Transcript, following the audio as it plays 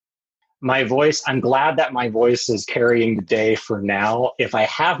my voice, I'm glad that my voice is carrying the day for now. If I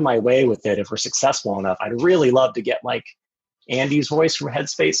have my way with it, if we're successful enough, I'd really love to get like Andy's voice from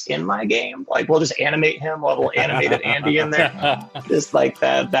Headspace in my game. Like we'll just animate him, we'll animated Andy in there. Just like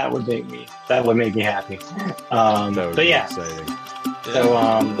that. That would make me happy. But yeah. Exciting.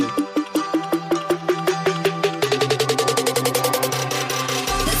 So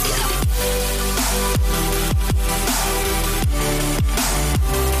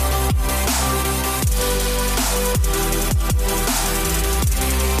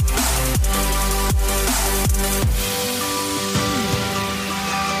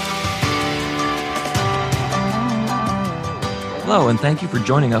Hello, and thank you for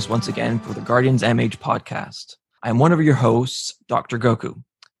joining us once again for the Guardians MH podcast. I'm one of your hosts, Dr. Goku.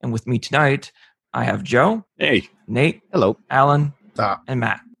 And with me tonight, I have Joe. Hey. Nate. Hello. Alan. And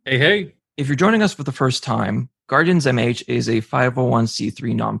Matt. Hey. If you're joining us for the first time, Guardians MH is a 501c3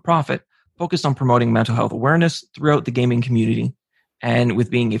 nonprofit focused on promoting mental health awareness throughout the gaming community, and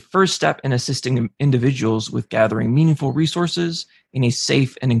with being a first step in assisting individuals with gathering meaningful resources in a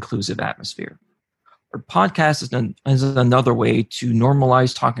safe and inclusive atmosphere. Our podcast is another way to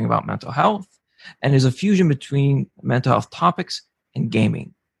normalize talking about mental health and is a fusion between mental health topics and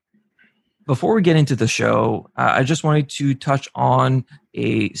gaming. Before we get into the show, I just wanted to touch on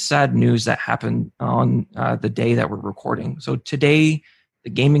a sad news that happened on the day that we're recording. So today, the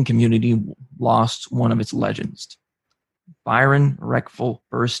gaming community lost one of its legends. Byron Reckful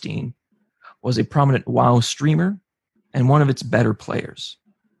Burstein was a prominent WoW streamer and one of its better players.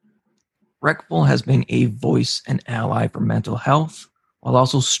 Reckful has been a voice and ally for mental health while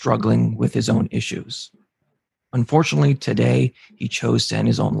also struggling with his own issues. Unfortunately, today, he chose to end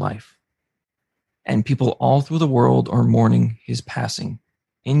his own life. And people all through the world are mourning his passing,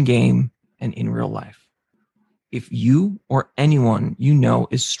 in-game and in real life. If you or anyone you know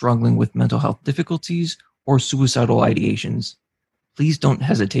is struggling with mental health difficulties or suicidal ideations, please don't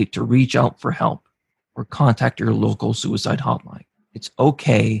hesitate to reach out for help or contact your local suicide hotline. It's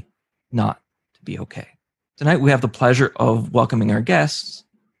okay not to be okay. Tonight, we have the pleasure of welcoming our guests,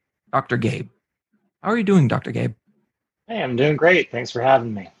 Dr. Gabe. How are you doing, Dr. Gabe? Hey, I'm doing great. Thanks for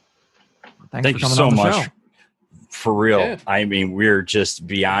having me. Thank you so much. For real. Yeah. I mean, we're just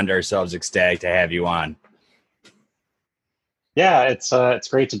beyond ourselves ecstatic to have you on. Yeah, it's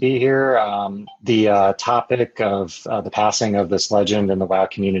great to be here. The topic of the passing of this legend in the WoW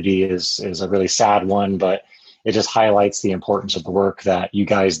community is a really sad one, but it just highlights the importance of the work that you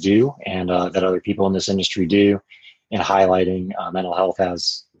guys do and that other people in this industry do in highlighting mental health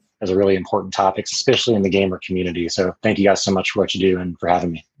as a really important topic, especially in the gamer community. So thank you guys so much for what you do and for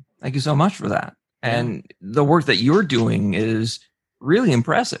having me. Thank you so much for that. And the work that you're doing is really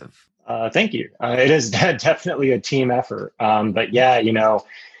impressive. Thank you. It is definitely a team effort. But yeah,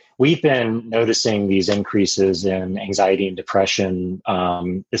 we've been noticing these increases in anxiety and depression.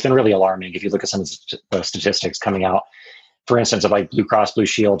 It's been really alarming. If you look at some of the statistics coming out, for instance, of like Blue Cross Blue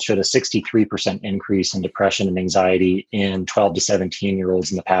Shield showed a 63% increase in depression and anxiety in 12 to 17-year-olds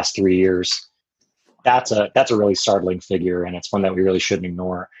in the past 3 years. That's a really startling figure, and it's one that we really shouldn't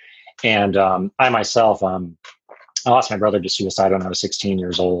ignore. And I myself, I lost my brother to suicide when I was 16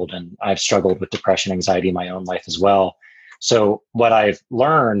 years old, and I've struggled with depression, anxiety in my own life as well. So what I've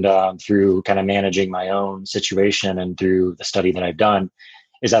learned through kind of managing my own situation and through the study that I've done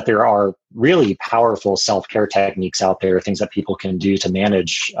is that there are really powerful self-care techniques out there, things that people can do to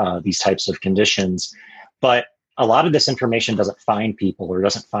manage these types of conditions. But a lot of this information doesn't find people or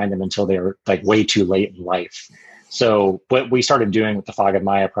doesn't find them until they're like way too late in life. So what we started doing with the Fog of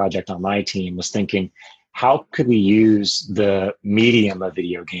Maya project on my team was thinking, how could we use the medium of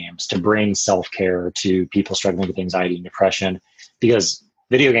video games to bring self-care to people struggling with anxiety and depression? Because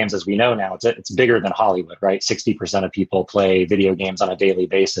video games, as we know now, it's bigger than Hollywood, right? 60% of people play video games on a daily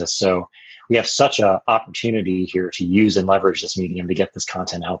basis. So we have such an opportunity here to use and leverage this medium to get this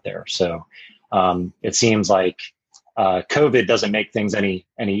content out there. So it seems like COVID doesn't make things any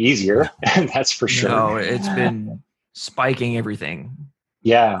easier. That's for sure. No, it's been spiking everything.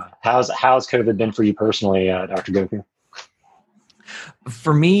 Yeah. How's COVID been for you personally, Dr. Goku?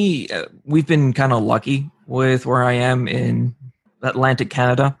 For me, we've been kind of lucky with where I am in Atlantic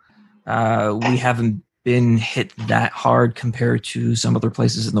Canada. We haven't been hit that hard compared to some other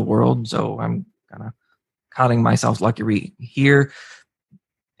places in the world. So I'm kind of counting myself lucky here.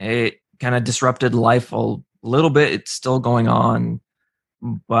 It kind of disrupted life a little bit. It's still going on,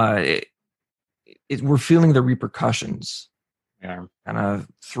 but we're feeling the repercussions kind of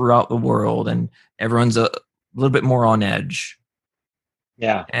throughout the world, and everyone's a little bit more on edge.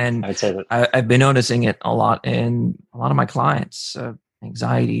 Yeah, and I'd say that I've been noticing it a lot in a lot of my clients.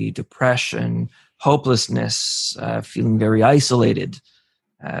 anxiety, depression, hopelessness, feeling very isolated.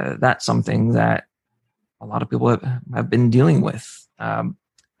 That's something that a lot of people have been dealing with.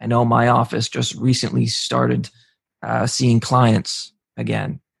 I know my office just recently started seeing clients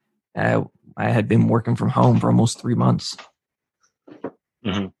again. I had been working from home for almost 3 months.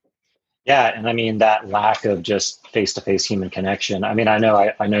 Mm-hmm. Yeah, and I mean that lack of just face-to-face human connection. I mean, I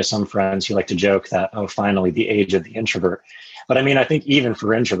know some friends who like to joke that, oh, finally the age of the introvert. But I mean, I think even for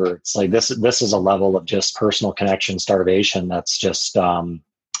introverts, like this is a level of just personal connection starvation that's just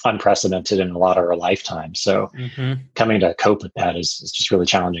unprecedented in a lot of our lifetime. So coming to cope with that is just really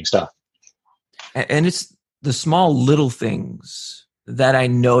challenging stuff. And it's the small little things that I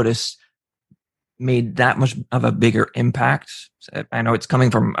noticed made that much of a bigger impact. I know it's coming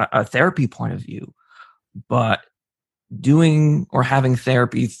from a therapy point of view, but doing or having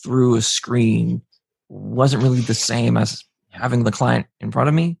therapy through a screen wasn't really the same as having the client in front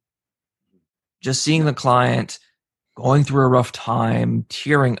of me. Just seeing the client going through a rough time,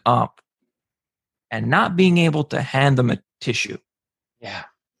 tearing up, and not being able to hand them a tissue. Yeah.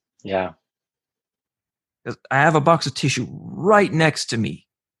 Yeah. Because I have a box of tissue right next to me,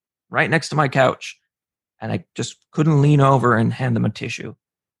 right next to my couch, and I just couldn't lean over and hand them a tissue.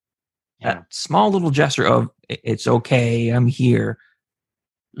 Yeah. That small little gesture of "it's okay, I'm here,"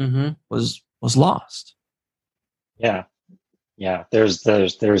 was lost. Yeah, yeah. There's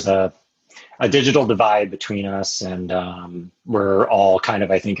a digital divide between us, and we're all kind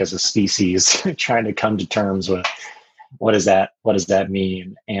of, I think, as a species, trying to come to terms with what does that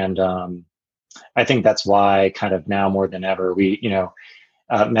mean, and I think that's why, kind of now more than ever,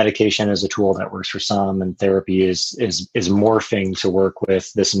 medication is a tool that works for some, and therapy is morphing to work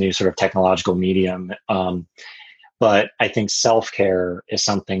with this new sort of technological medium. But I think self-care is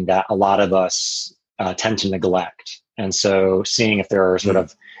something that a lot of us tend to neglect. And so seeing if there are sort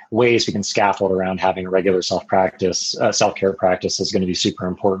of ways we can scaffold around having a regular self-care practice is going to be super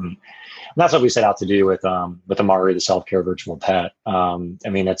important. And that's what we set out to do with Amaru, the self-care virtual pet. I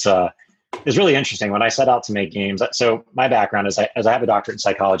mean, it's really interesting. When I set out to make games, so my background is I have a doctorate in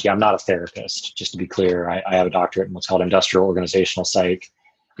psychology. I'm not a therapist, just to be clear. I have a doctorate in what's called industrial organizational psych,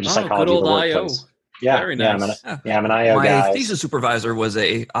 which is psychology good old of the workplace. IO. Yeah, very nice. I'm an IO guy. My thesis supervisor was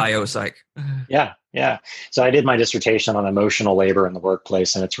a IO psych. Yeah. So I did my dissertation on emotional labor in the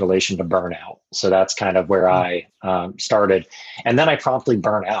workplace and its relation to burnout. So that's kind of where I started, and then I promptly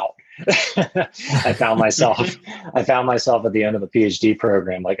burn out. I found myself at the end of a PhD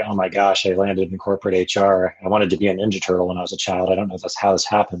program, like, oh my gosh, I landed in corporate HR. I wanted to be a Ninja Turtle when I was a child. I don't know if that's how this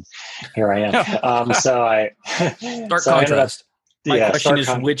happened. Here I am. Stark contrast. My question is,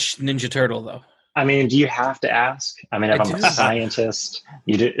 which Ninja Turtle, though? I mean, do you have to ask? I mean, if I'm a scientist,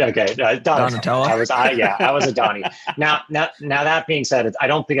 you do. Okay, Donatello. I was a Donnie. Now that being said, I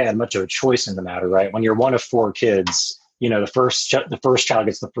don't think I had much of a choice in the matter, right? When you're one of 4 kids, the first child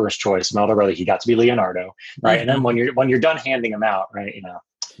gets the first choice. Melda, he got to be Leonardo, right? And then when you're done handing them out, right?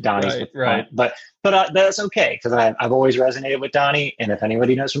 Donnie's right. But that's okay, because I've always resonated with Donnie, and if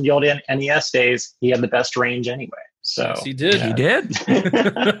anybody knows from the old NES days, he had the best range anyway. So yes, he did. He did.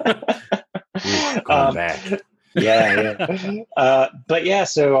 Going back. But yeah,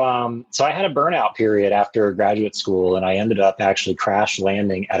 so I had a burnout period after graduate school, and I ended up actually crash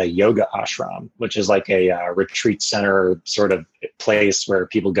landing at a yoga ashram, which is like a retreat center sort of place where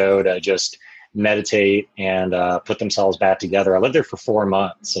people go to just meditate and put themselves back together. I lived there for 4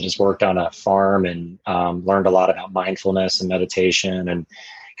 months. I just worked on a farm and learned a lot about mindfulness and meditation, and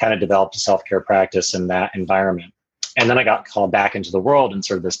kind of developed a self-care practice in that environment. And then I got called back into the world in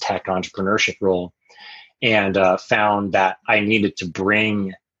sort of this tech entrepreneurship role, and found that I needed to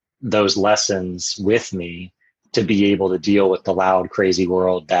bring those lessons with me to be able to deal with the loud, crazy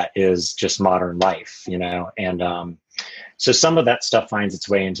world that is just modern life, And so some of that stuff finds its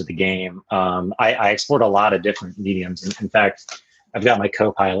way into the game. I explored a lot of different mediums. In fact, I've got my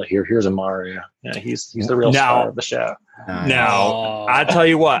co-pilot here. Here's Amaru. Yeah, he's the real star of the show. Now, I'll tell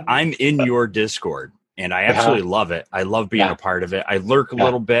you what, I'm in your Discord, and I absolutely love it. I love being a part of it. I lurk a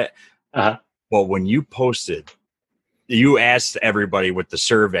little bit. But when you posted, you asked everybody with the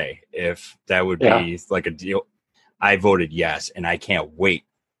survey if that would be like a deal. I voted yes, and I can't wait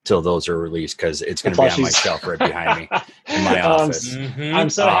till those are released, because it's going to be on my shelf right behind me in my office. I'm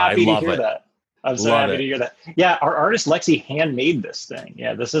so happy to hear that. I'm so happy to hear that. Yeah, our artist Lexi handmade this thing.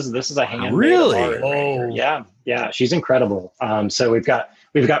 Yeah, this is a handmade. Really? Right here. Yeah, she's incredible. So we've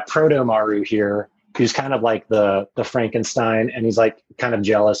got Proto Maru here, who's kind of like the Frankenstein, and he's like kind of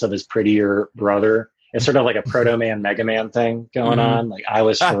jealous of his prettier brother. It's sort of like a Proto Man, Mega Man thing going on. Like I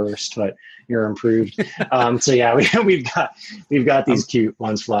was first, but you're improved. So yeah, we've got these cute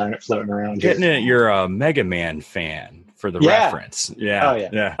ones floating around. Getting it, you're a Mega Man fan for the reference. Yeah. Oh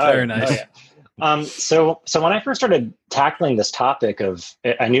yeah. Very nice. Oh, yeah. So when I first started tackling this topic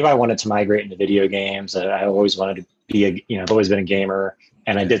I knew I wanted to migrate into video games. I always wanted to be I've always been a gamer,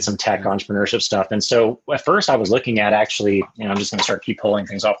 and I did some tech entrepreneurship stuff. And so at first I was looking at actually, I'm just going to keep pulling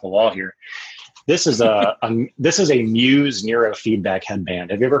things off the wall here. This is a Muse neurofeedback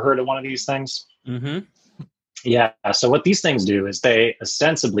headband. Have you ever heard of one of these things? Mm-hmm. Yeah. So what these things do is they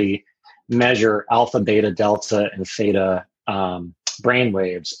ostensibly measure alpha, beta, delta, and theta brain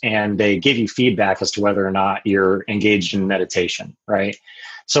waves, and they give you feedback as to whether or not you're engaged in meditation, right?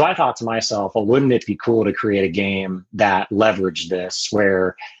 So I thought to myself, well, wouldn't it be cool to create a game that leveraged this,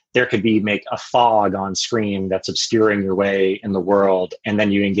 where there could be make a fog on screen that's obscuring your way in the world, and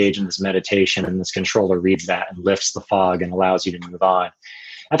then you engage in this meditation, and this controller reads that and lifts the fog and allows you to move on.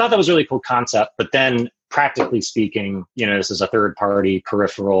 I thought that was a really cool concept, but then practically speaking, this is a third-party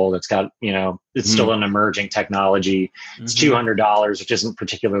peripheral that's got, it's still an emerging technology. It's $200, which isn't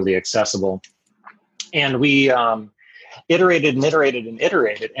particularly accessible. And we iterated.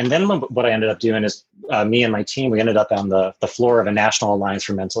 And then what I ended up doing is me and my team, we ended up on the floor of a National Alliance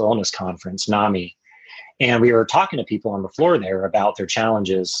for Mental Illness conference, NAMI. And we were talking to people on the floor there about their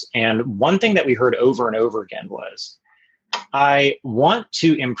challenges. And one thing that we heard over and over again was, I want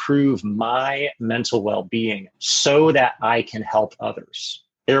to improve my mental well-being so that I can help others.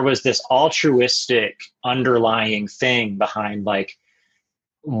 There was this altruistic underlying thing behind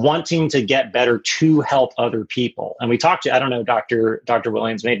wanting to get better to help other people. And we talked to, I don't know, Dr.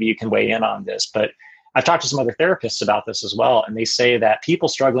 Williams, maybe you can weigh in on this, but I've talked to some other therapists about this as well. And they say that people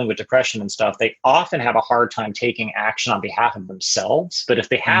struggling with depression and stuff, they often have a hard time taking action on behalf of themselves. But if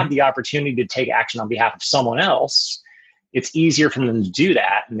they have the opportunity to take action on behalf of someone else, it's easier for them to do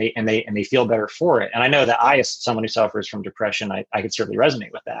that, and they feel better for it. And I know that I, as someone who suffers from depression, I could certainly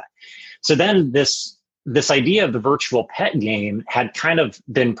resonate with that. So then this idea of the virtual pet game had kind of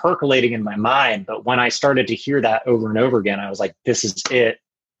been percolating in my mind. But when I started to hear that over and over again, I was like, this is it.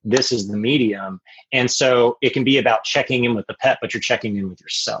 This is the medium. And so it can be about checking in with the pet, but you're checking in with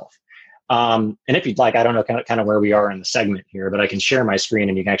yourself. And if you'd like, I don't know kind of where we are in the segment here, but I can share my screen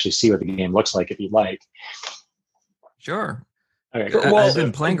and you can actually see what the game looks like if you'd like. Sure. Okay. Well, I've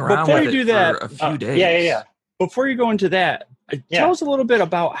been playing around with it for a few days. Yeah. Before you go into that, tell us a little bit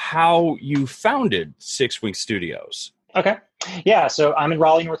about how you founded Six Wing Studios. Okay. Yeah. So I'm in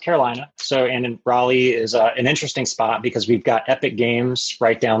Raleigh, North Carolina. And in Raleigh is an interesting spot because we've got Epic Games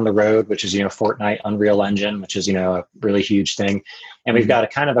right down the road, which is, Fortnite, Unreal Engine, which is, a really huge thing. And we've got a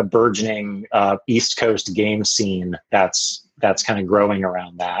kind of a burgeoning East Coast game scene that's kind of growing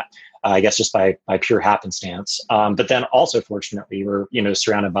around that. I guess just by pure happenstance. But then also, fortunately, we're,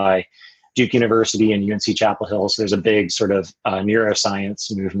 surrounded by Duke University and UNC Chapel Hill. So there's a big sort of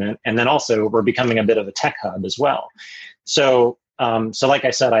neuroscience movement. And then also we're becoming a bit of a tech hub as well. So like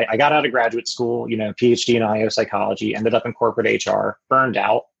I said, I got out of graduate school, PhD in IO psychology, ended up in corporate HR, burned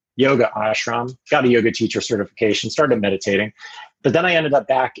out, yoga ashram, got a yoga teacher certification, started meditating. But then I ended up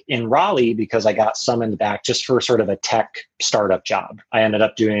back in Raleigh because I got summoned back just for sort of a tech startup job. I ended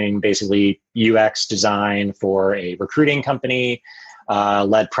up doing basically UX design for a recruiting company,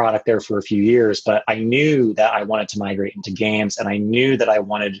 led product there for a few years. But I knew that I wanted to migrate into games, and I knew that I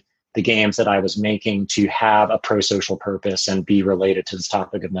wanted the games that I was making to have a pro-social purpose and be related to this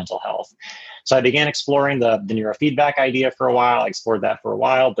topic of mental health. So I began exploring the neurofeedback idea for a while. I explored that for a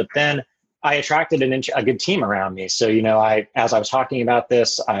while, but then I attracted a good team around me. So, as I was talking about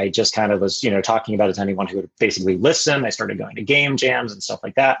this, I just kind of was, talking about it to anyone who would basically listen. I started going to game jams and stuff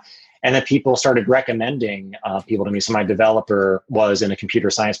like that. And then people started recommending people to me. So my developer was in a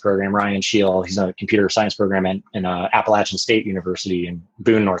computer science program, Ryan Scheel. He's in a computer science program in Appalachian State University in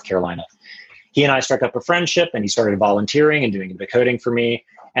Boone, North Carolina. He and I struck up a friendship, and he started volunteering and doing a bit of coding for me.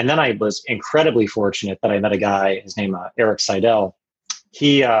 And then I was incredibly fortunate that I met a guy, his name Eric Seidel.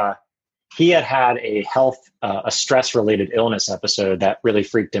 He had a stress-related illness episode that really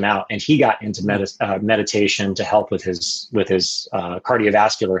freaked him out, and he got into meditation to help with his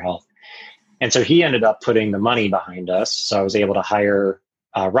cardiovascular health. And so he ended up putting the money behind us. So I was able to hire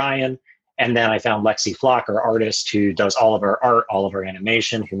Ryan, and then I found Lexi Flock, our artist, who does all of our art, all of our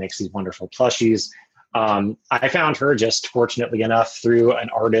animation, who makes these wonderful plushies. I found her just fortunately enough through an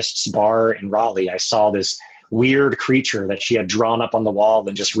artist's bar in Raleigh. I saw this weird creature that she had drawn up on the wall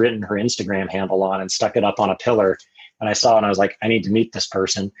and just written her Instagram handle on and stuck it up on a pillar. And I saw it and I was like, I need to meet this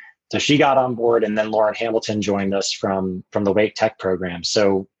person. So she got on board, and then Lauren Hamilton joined us from the Wake Tech program.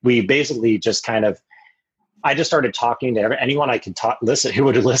 So we basically just kind of I just started talking to anyone I could who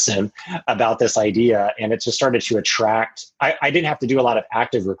would listen about this idea. And it just started to attract, I didn't have to do a lot of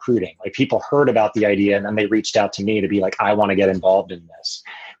active recruiting. Like people heard about the idea and then they reached out to me to be like, I want to get involved in this,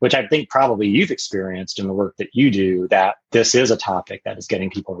 which I think probably you've experienced in the work that you do, that this is a topic that is getting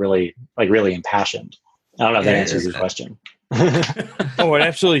people really impassioned. I don't know if that answers your question. Oh, it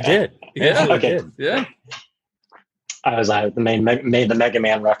absolutely did. Yeah. I made the Mega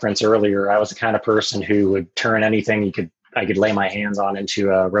Man reference earlier. I was the kind of person who would turn anything I could lay my hands on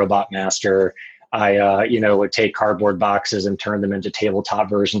into a Robot Master. I would take cardboard boxes and turn them into tabletop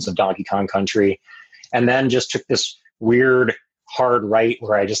versions of Donkey Kong Country, and then just took this weird hard right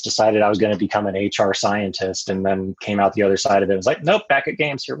where I just decided I was going to become an HR scientist, and then came out the other side of it. It was like, nope, back at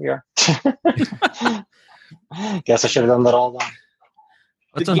games. Here we are. Guess I should have done that all along.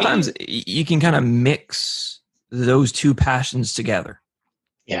 But sometimes you can kind of mix those two passions together.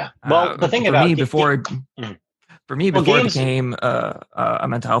 Yeah. Well, the thing about before I became a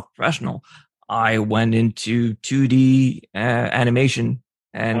mental health professional, I went into 2D animation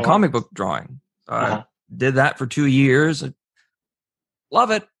and comic book drawing. Did that for 2 years.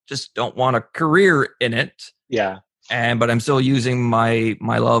 Love it. Just don't want a career in it. Yeah. But I'm still using my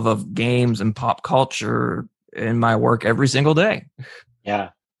love of games and pop culture in my work every single day.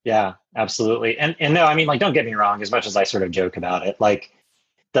 Yeah, absolutely. And no, I mean, like, don't get me wrong, as much as I sort of joke about it, like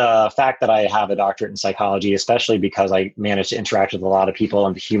the fact that I have a doctorate in psychology, especially because I managed to interact with a lot of people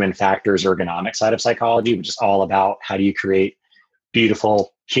on the human factors ergonomic side of psychology, which is all about how do you create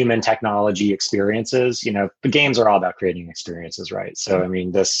beautiful human technology experiences. The games are all about creating experiences, right? So, I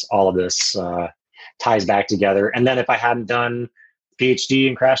mean, all of this ties back together. And then if I hadn't done PhD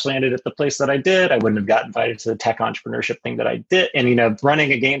and crash landed at the place that I did, I wouldn't have got invited to the tech entrepreneurship thing that I did. And,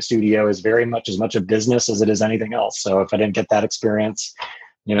 running a game studio is very much as much a business as it is anything else. So if I didn't get that experience,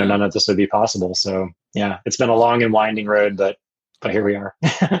 none of this would be possible. So yeah, it's been a long and winding road, but here we are.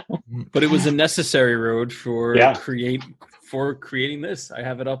 But it was a necessary road for creating this. I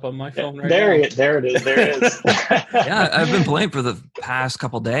have it up on my phone right now. There it is. Yeah, I've been playing for the past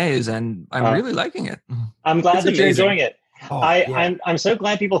couple days and I'm really liking it. I'm glad that you're enjoying it. I'm so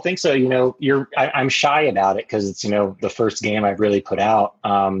glad people think so. I'm shy about it because it's the first game I've really put out.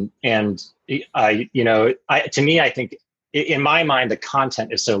 To me, I think in my mind the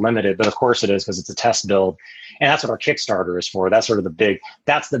content is so limited, but of course it is because it's a test build, and that's what our Kickstarter is for. That's sort of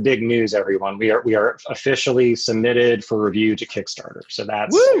that's the big news, everyone. We are officially submitted for review to Kickstarter. So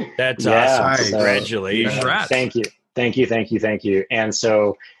that's awesome. So, congratulations. Thank you. And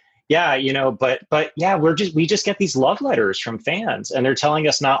so. Yeah, but yeah, we just get these love letters from fans, and they're telling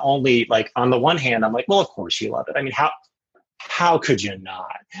us not only, like, on the one hand, I'm like, well, of course you love it. I mean, how could you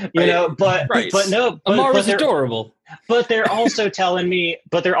not? But Amara's adorable. But they're also telling me,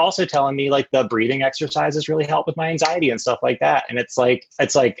 like, the breathing exercises really help with my anxiety and stuff like that. And it's like,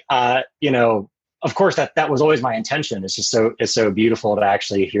 of course that was always my intention. It's so beautiful to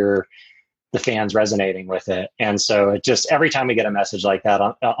actually hear the fans resonating with it. And so it just, every time we get a message like that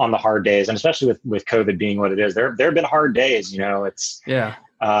on the hard days, and especially with COVID being what it is, there have been hard days,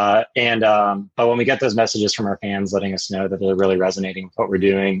 but when we get those messages from our fans letting us know that they're really resonating with what we're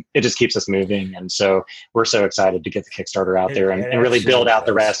doing, it just keeps us moving. And so we're so excited to get the Kickstarter out there and really build out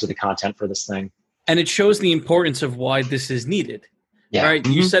the rest of the content for this thing. And it shows the importance of why this is needed. Yeah. Right.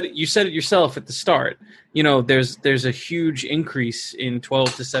 Mm-hmm. You said it yourself at the start. There's a huge increase in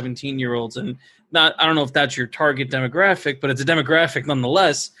 12 to 17-year-olds, and I don't know if that's your target demographic, but it's a demographic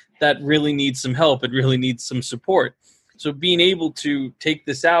nonetheless that really needs some help. It really needs some support. So being able to take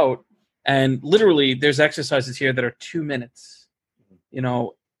this out, and literally there's exercises here that are 2 minutes. But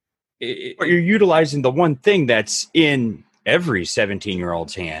you're utilizing the one thing that's in every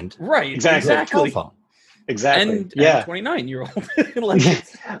 17-year-old's hand. Right. Exactly. Exactly. And a 29-year-old.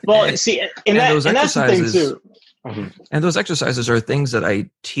 Well, see, and that's the thing too. Mm-hmm. And those exercises are things that I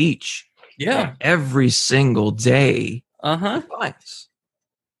teach. Every single day. Clients.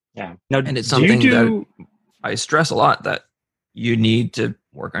 Yeah. Now, and it's something that I stress a lot, that you need to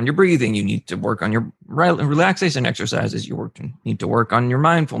work on your breathing. You need to work on your relaxation exercises. Need to work on your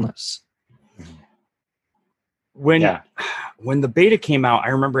mindfulness. When the beta came out, I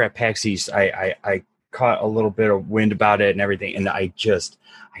remember at PAX East, I caught a little bit of wind about it and everything, and I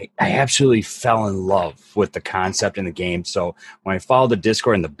absolutely fell in love with the concept in the game. So when I followed the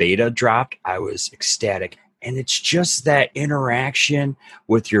Discord and the beta dropped, I was ecstatic. And it's just that interaction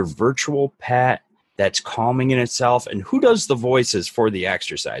with your virtual pet that's calming in itself. And who does the voices for the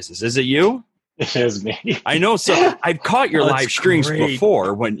exercises? Is it you? It is me. I know. So I've caught your live streams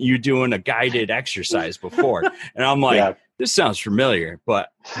before when you're doing a guided exercise before. And I'm like, this sounds familiar,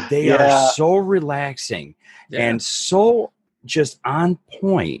 but they are so relaxing and so just on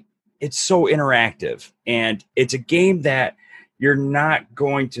point. It's so interactive, and it's a game that you're not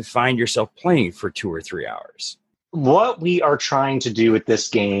going to find yourself playing for 2 or 3 hours. What we are trying to do with this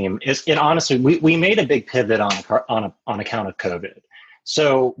game is, and honestly, we made a big pivot on account of COVID.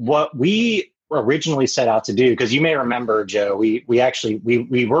 So what we originally set out to do, because you may remember, Joe, we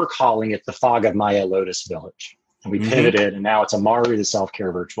were calling it the Fog of Maya Lotus Village, and we pivoted, and now it's Amaru, the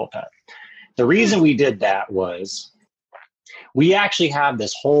self-care virtual pet. The reason we did that was we actually have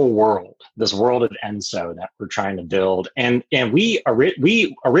this whole world, this world of Enso that we're trying to build, and we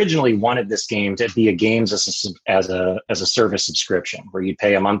originally wanted this game to be a games as a service subscription where you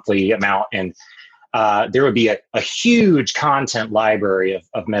pay a monthly amount, and there would be a huge content library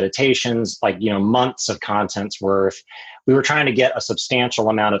of meditations, like months of content's worth. We were trying to get a substantial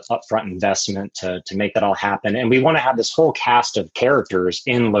amount of upfront investment to make that all happen, and we want to have this whole cast of characters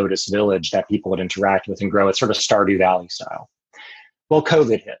in Lotus Village that people would interact with and grow. It's sort of Stardew Valley style. Well,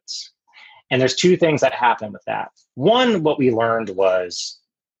 COVID hits. And there's two things that happen with that. One, what we learned was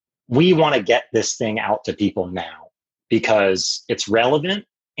we want to get this thing out to people now because it's relevant.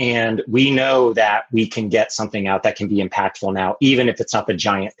 And we know that we can get something out that can be impactful now, even if it's not the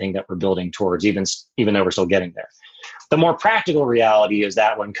giant thing that we're building towards, even though we're still getting there. The more practical reality is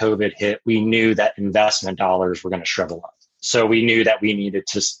that when COVID hit, we knew that investment dollars were going to shrivel up. So we knew that we needed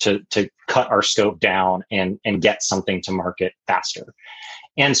to cut our scope down and get something to market faster.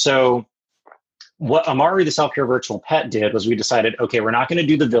 And so what Amaru, the self-care virtual pet, did was we decided, okay, we're not going to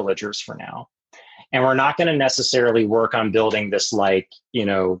do the villagers for now. And we're not going to necessarily work on building this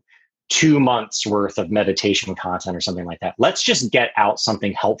 2 months worth of meditation content or something like that. Let's just get out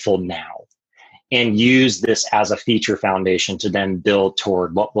something helpful now and use this as a feature foundation to then build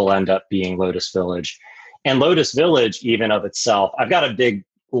toward what will end up being Lotus Village. And Lotus Village, even of itself, I've got a big,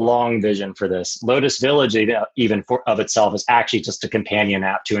 long vision for this. Lotus Village, even of itself, is actually just a companion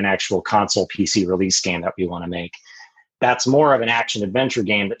app to an actual console PC release game that we want to make. That's more of an action-adventure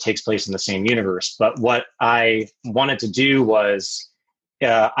game that takes place in the same universe. But what I wanted to do was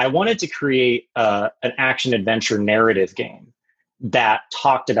I wanted to create an action-adventure narrative game that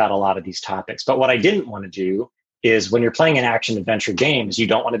talked about a lot of these topics. But what I didn't want to do is when you're playing an action-adventure game is you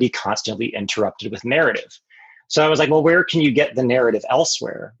don't want to be constantly interrupted with narrative. So I was like, well, where can you get the narrative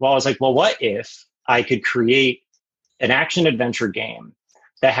elsewhere? Well, I was like, well, what if I could create an action-adventure game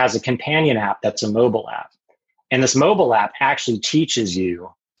that has a companion app that's a mobile app? And this mobile app actually teaches you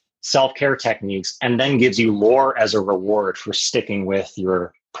self-care techniques and then gives you lore as a reward for sticking with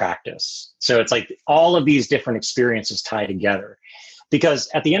your practice. So it's like all of these different experiences tie together. Because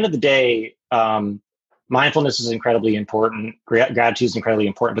at the end of the day, mindfulness is incredibly important. Gratitude is incredibly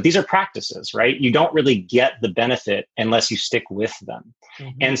important. But these are practices, right? You don't really get the benefit unless you stick with them.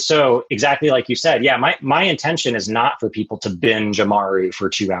 Mm-hmm. And so exactly like you said, my intention is not for people to binge Amaru for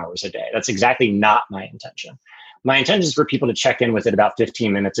 2 hours a day. That's exactly not my intention. My intention is for people to check in with it about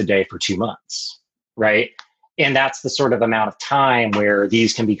 15 minutes a day for 2 months, right? And that's the sort of amount of time where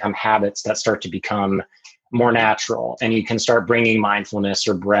these can become habits that start to become more natural, and you can start bringing mindfulness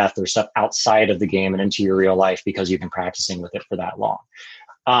or breath or stuff outside of the game and into your real life because you've been practicing with it for that long.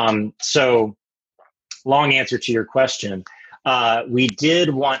 So long answer to your question. We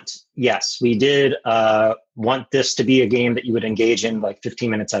did want this to be a game that you would engage in like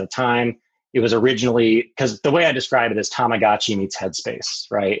 15 minutes at a time. It was originally, because the way I describe it is Tamagotchi meets Headspace,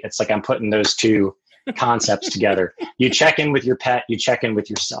 right? It's like I'm putting those two concepts together. You check in with your pet, you check in with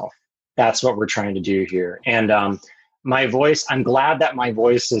yourself. That's what we're trying to do here. And my voice, I'm glad that my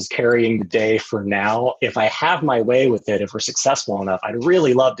voice is carrying the day for now. If I have my way with it, if we're successful enough, I'd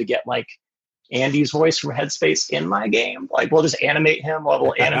really love to get like Andy's voice from Headspace in my game. Like we'll just animate him,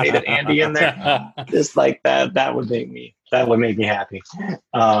 we'll animate an Andy in there. Just like that. That would make me happy. That would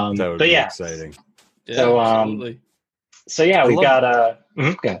be exciting. Yeah, we've got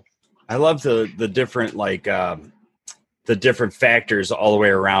I love the different the different factors all the way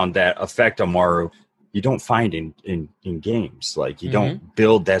around that affect Amaru. You don't find in games. Like you don't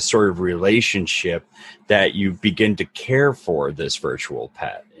build that sort of relationship that you begin to care for this virtual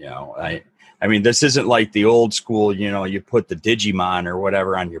pet. I mean, this isn't like the old school, you put the Digimon or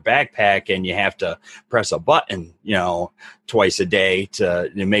whatever on your backpack and you have to press a button, twice a day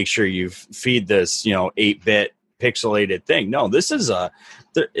to make sure you feed this, 8-bit pixelated thing. No, this is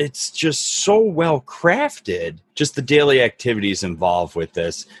it's just so well crafted. Just the daily activities involved with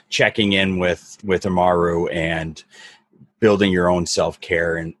this, checking in with Amaru and building your own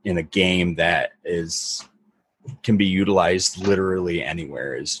self-care in a game that is can be utilized literally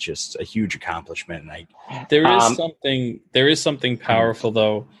anywhere is just a huge accomplishment. And there is something powerful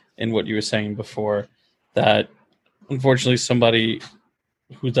though in what you were saying before, that unfortunately somebody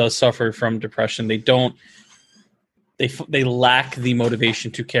who does suffer from depression, they lack the motivation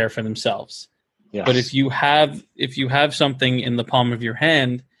to care for themselves. Yes. But if you have something in the palm of your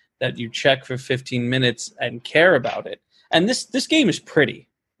hand that you check for 15 minutes and care about it, and this game is pretty.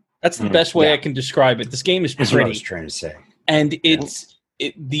 That's the best way I can describe it. This game is pretty. That's what I was trying to say. And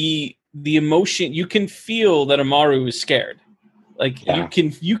the emotion, you can feel that Amaru is scared. Like you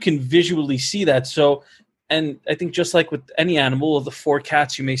can visually see that. So, and I think just like with any animal, of the 4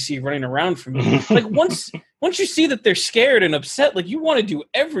 cats you may see running around from you, like once you see that they're scared and upset, like you want to do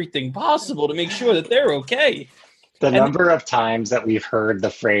everything possible to make sure that they're okay. The number of times that we've heard the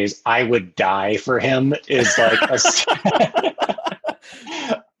phrase "I would die for him" is like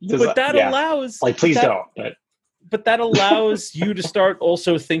but that allows, like, please don't. But that allows you to start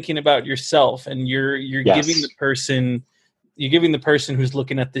also thinking about yourself, and you're giving the person who's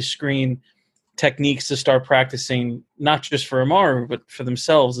looking at this screen techniques to start practicing, not just for Amaru but for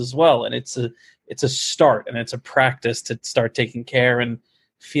themselves as well. And it's a start, and it's a practice to start taking care and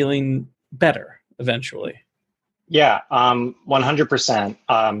feeling better eventually. Yeah,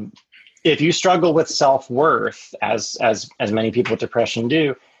 100%. If you struggle with self-worth, as many people with depression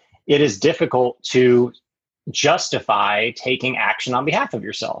do, it is difficult to justify taking action on behalf of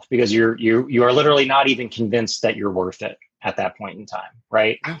yourself, because you are literally not even convinced that you're worth it at that point in time,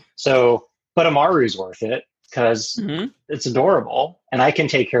 right? So, but Amaru's worth it because it's adorable and I can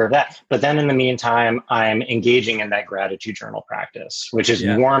take care of that. But then in the meantime, I'm engaging in that gratitude journal practice, which is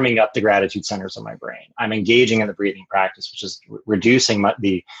warming up the gratitude centers of my brain. I'm engaging in the breathing practice, which is reducing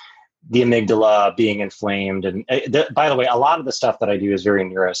the amygdala being inflamed. And by the way, a lot of the stuff that I do is very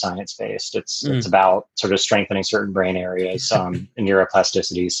neuroscience based. It's about sort of strengthening certain brain areas and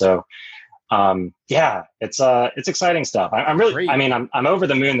neuroplasticity. So it's exciting stuff. I'm really, I'm over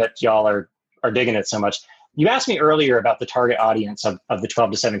the moon that y'all are digging it so much. You asked me earlier about the target audience of the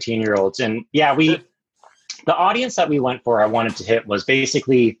 12 to 17 year olds. And the audience that we went for, I wanted to hit was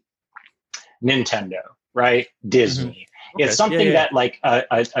basically Nintendo, right? Disney. Okay. It's something that like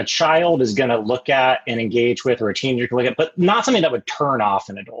a child is going to look at and engage with, or a teenager can look at, but not something that would turn off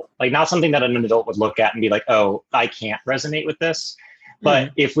an adult. Like not something that an adult would look at and be like, oh, I can't resonate with this.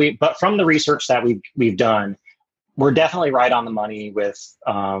 But but from the research that we've done, we're definitely right on the money with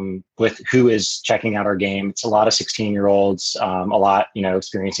who is checking out our game. It's a lot of 16-year-olds, a lot,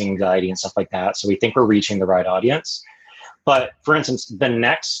 experiencing anxiety and stuff like that. So we think we're reaching the right audience. But for instance, the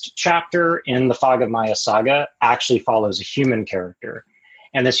next chapter in the Fog of Maya saga actually follows a human character.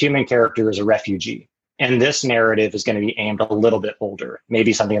 And this human character is a refugee. And this narrative is going to be aimed a little bit older,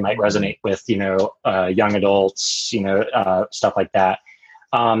 maybe something that might resonate with, young adults, stuff like that.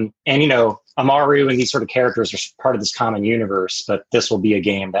 Amaru and these sort of characters are part of this common universe, but this will be a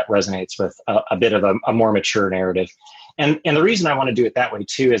game that resonates with a bit of a more mature narrative. And the reason I want to do it that way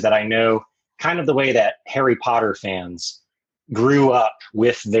too is that I know kind of the way that Harry Potter fans grew up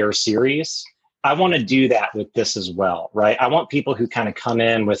with their series. I want to do that with this as well, right? I want people who kind of come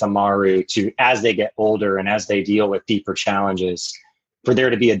in with Amaru to, as they get older and as they deal with deeper challenges, for there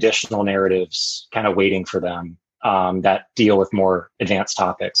to be additional narratives kind of waiting for them that deal with more advanced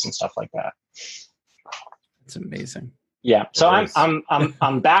topics and stuff like that. It's amazing. Yeah. So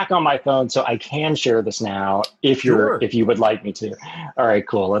I'm back on my phone, so I can share this now if you would like me to. All right,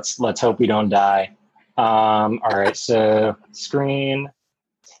 cool. Let's hope we don't die. All right. So screen.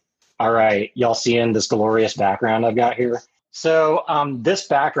 All right. Y'all seeing this glorious background I've got here? So this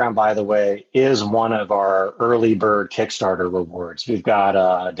background, by the way, is one of our early bird Kickstarter rewards. We've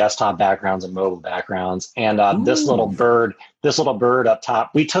got desktop backgrounds and mobile backgrounds. And this little bird up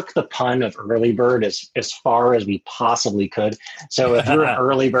top, we took the pun of early bird as far as we possibly could. So if you're an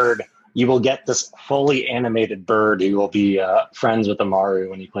early bird, you will get this fully animated bird who will be friends with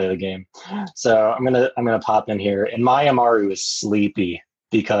Amaru when you play the game. So I'm gonna pop in here. And my Amaru is sleepy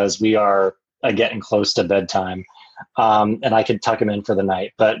because we are getting close to bedtime. And I could tuck him in for the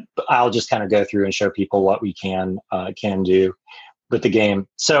night, but I'll just kind of go through and show people what we can do with the game.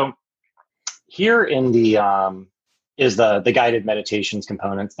 So here in the is the guided meditations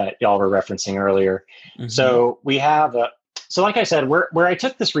components that y'all were referencing earlier. Mm-hmm. So we have so like I said, where I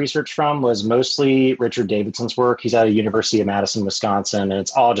took this research from was mostly Richard Davidson's work. He's at the University of Madison, Wisconsin, and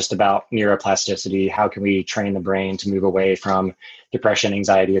it's all just about neuroplasticity. How can we train the brain to move away from depression,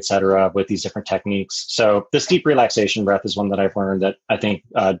 anxiety, et cetera, with these different techniques? So this deep relaxation breath is one that I've learned that I think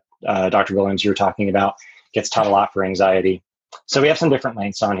Dr. Williams, you were talking about, gets taught a lot for anxiety. So we have some different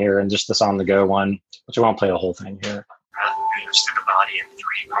lengths on here, and just this on the go one, which I won't play the whole thing here. Breath moves through the body in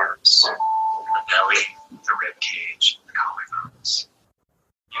 3 parts: the belly, the rib cage, the collarbones.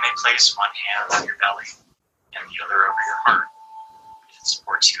 You may place one hand on your belly and the other over your heart if it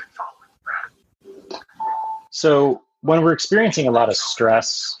supports you in following the breath. So when we're experiencing a lot of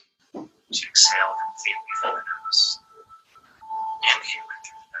stress, to exhale completely through the nose. Inhale it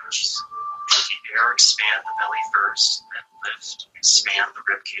through the nose. Keep air, expand the belly first, then lift, expand the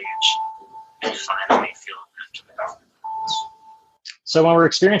rib cage, and finally feel it lift to the collarbones. So when we're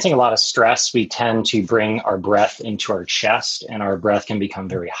experiencing a lot of stress, we tend to bring our breath into our chest, and our breath can become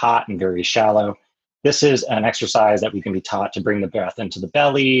very hot and very shallow. This is an exercise that we can be taught to bring the breath into the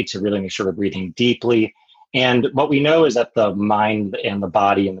belly, to really make sure we're breathing deeply. And what we know is that the mind and the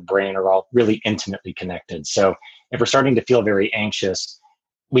body and the brain are all really intimately connected. So if we're starting to feel very anxious,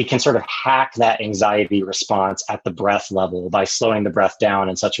 we can sort of hack that anxiety response at the breath level by slowing the breath down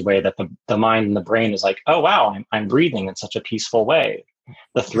in such a way that the mind and the brain is like, oh, wow, I'm breathing in such a peaceful way.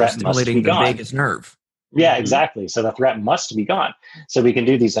 The threat must be gone. The vagus nerve. Yeah, exactly. So the threat must be gone. So we can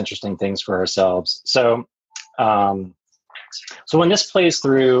do these interesting things for ourselves. So when this plays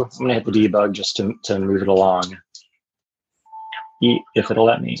through, I'm going to hit the debug just to move it along. If it'll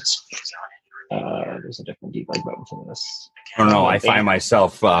let me. There's a different debug button for this. I don't know. I find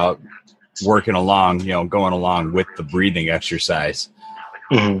myself working along, going along with the breathing exercise.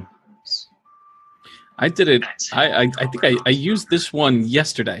 Mm-hmm. I did it. I think I used this one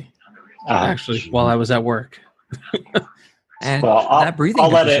yesterday, actually, while I was at work. And that breathing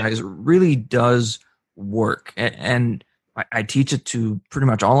exercise really does work. And I teach it to pretty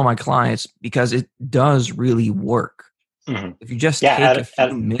much all of my clients because it does really work. Mm-hmm. If you just take a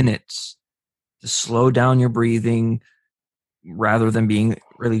few minutes to slow down your breathing rather than being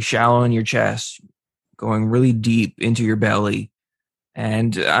really shallow in your chest, going really deep into your belly.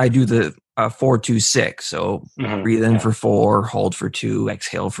 And I do the 4-2-6. So breathe in for 4, hold for 2,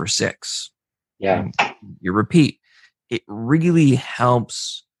 exhale for 6. Yeah. And you repeat. It really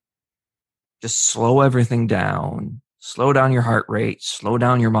helps just slow everything down, slow down your heart rate, slow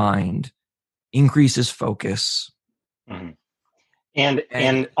down your mind, increases focus. Mm-hmm.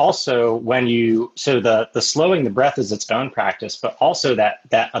 And also the slowing the breath is its own practice, but also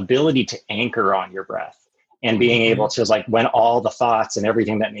that ability to anchor on your breath and being able to, like, when all the thoughts and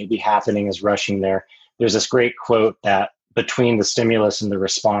everything that may be happening is rushing there. There's this great quote that between the stimulus and the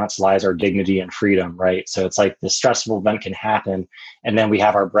response lies our dignity and freedom, right? So it's like the stressful event can happen, and then we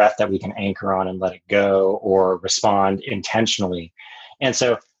have our breath that we can anchor on and let it go or respond intentionally. And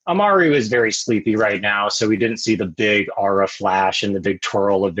so Amaru is very sleepy right now, so we didn't see the big aura flash and the big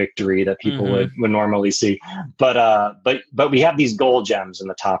twirl of victory that people would normally see. But we have these gold gems in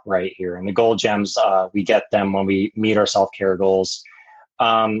the top right here, and the gold gems, we get them when we meet our self-care goals.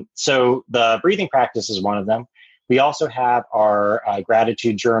 So the breathing practice is one of them. We also have our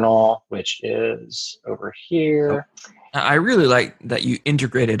gratitude journal, which is over here. I really like that you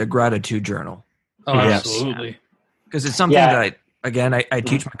integrated a gratitude journal. Oh, absolutely. Because it's something that I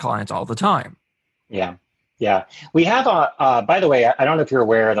teach my clients all the time. Yeah. We have, by the way, I don't know if you're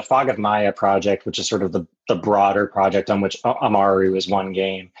aware, the Fog of Maya project, which is sort of the broader project on which Amaru is one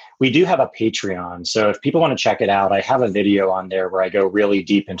game. We do have a Patreon. So if people want to check it out, I have a video on there where I go really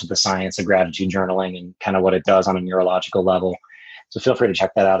deep into the science of gratitude journaling and kind of what it does on a neurological level. So feel free to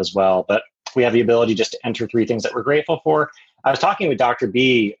check that out as well. But we have the ability just to enter 3 things that we're grateful for. I was talking with Dr.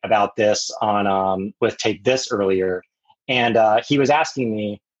 B about this on with Take This earlier. And he was asking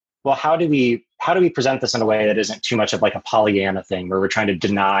me, well, how do we present this in a way that isn't too much of like a Pollyanna thing where we're trying to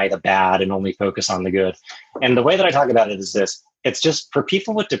deny the bad and only focus on the good? And the way that I talk about it is this: it's just for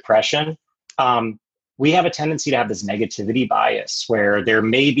people with depression, we have a tendency to have this negativity bias where there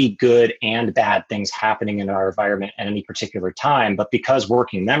may be good and bad things happening in our environment at any particular time. But because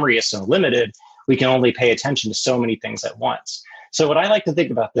working memory is so limited, we can only pay attention to so many things at once. So what I like to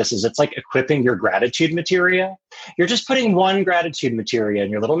think about this is it's like equipping your gratitude materia. You're just putting one gratitude materia in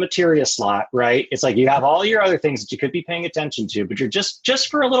your little materia slot, right? It's like you have all your other things that you could be paying attention to, but you're just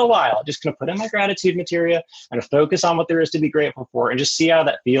for a little while, just going to put in my gratitude materia and focus on what there is to be grateful for and just see how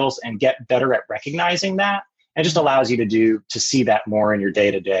that feels and get better at recognizing that. And just allows you to see that more in your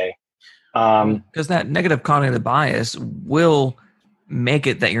day to day. Because that negative cognitive bias will make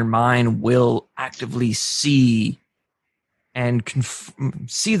it that your mind will actively see and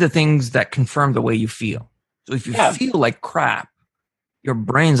see the things that confirm the way you feel. So if you feel like crap, your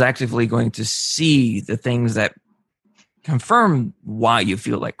brain's actively going to see the things that confirm why you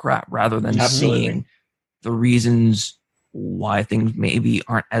feel like crap rather than seeing the reasons why things maybe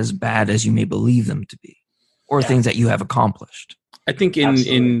aren't as bad as you may believe them to be. or things that you have accomplished. I think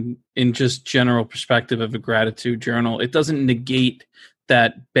in just general perspective of a gratitude journal, it doesn't negate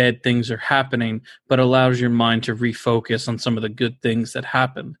that bad things are happening, but allows your mind to refocus on some of the good things that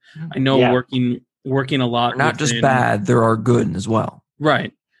happen. I know working a lot, not just bad, there are good as well.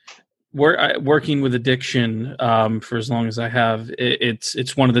 Right. Working with addiction for as long as I have,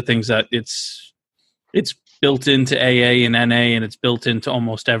 it's one of the things that it's built into AA and NA, and it's built into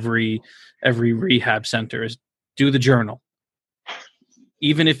almost every rehab center is do the journal.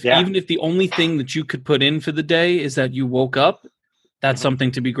 Even if the only thing that you could put in for the day is that you woke up, that's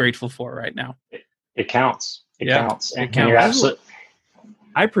something to be grateful for right now. It counts. It counts. And you're absolutely.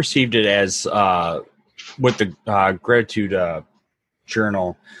 I perceived it as with the gratitude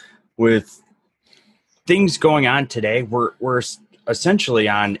journal, with things going on today, we're essentially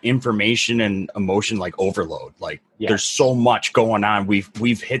on information and emotion like overload. Like there's so much going on.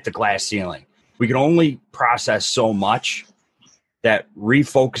 We've hit the glass ceiling. We can only process so much that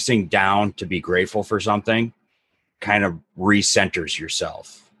refocusing down to be grateful for something kind of recenters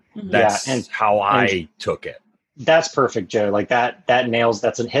yourself. That's how I took it. That's perfect, Joe. Like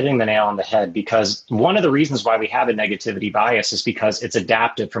that's hitting the nail on the head, because one of the reasons why we have a negativity bias is because it's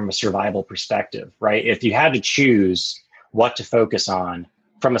adapted from a survival perspective, right? If you had to choose what to focus on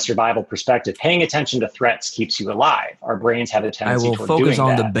from a survival perspective, paying attention to threats keeps you alive. Our brains have a tendency toward doing that. I will focus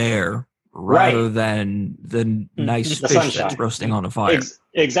on the bear rather than the nice fish sunshine that's roasting on a fire.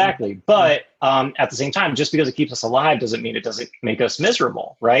 Exactly. But at the same time, just because it keeps us alive doesn't mean it doesn't make us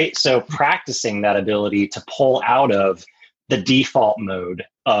miserable, right? So practicing that ability to pull out of the default mode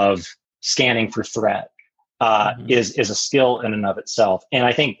of scanning for threat is a skill in and of itself. And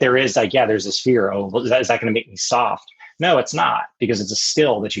I think there is there's this fear, is that going to make me soft? No, it's not, because it's a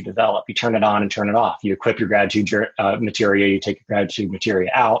skill that you develop. You turn it on and turn it off. You equip your gratitude materia, you take your gratitude materia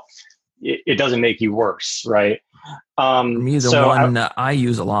out. It doesn't make you worse, right? For me, the one I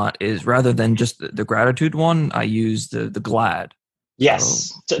use a lot is, rather than just the gratitude one, I use the GLAD.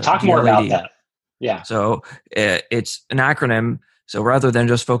 Yes. So talk more about that. Yeah. So it's an acronym. So rather than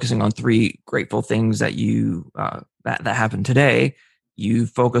just focusing on 3 grateful things that you that happened today, you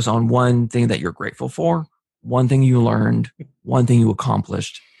focus on one thing that you're grateful for, one thing you learned, one thing you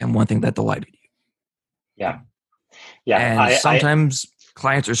accomplished, and one thing that delighted you. Yeah. And sometimes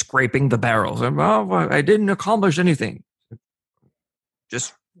clients are scraping the barrels. Well, I didn't accomplish anything.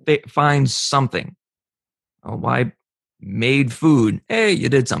 Just find something. Oh, I made food. Hey, you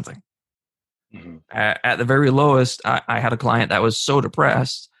did something. Mm-hmm. At the very lowest, I had a client that was so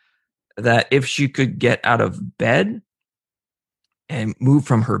depressed that if she could get out of bed and move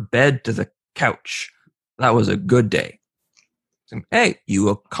from her bed to the couch, that was a good day. So, hey, you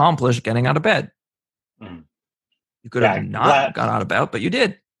accomplished getting out of bed. Mm-hmm. You could have not got out of bed, but you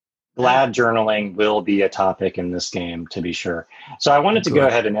did. GLAD journaling will be a topic in this game, to be sure. So I wanted to go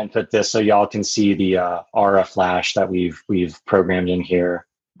ahead and input this so y'all can see the Aura flash that we've programmed in here.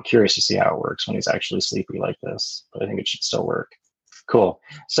 I'm curious to see how it works when he's actually sleepy like this, but I think it should still work. Cool.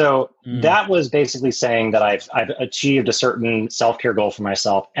 So that was basically saying that I've achieved a certain self-care goal for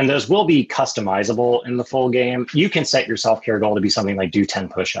myself, and those will be customizable in the full game. You can set your self-care goal to be something like do 10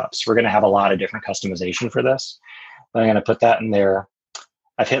 push-ups. We're going to have a lot of different customization for this. I'm going to put that in there.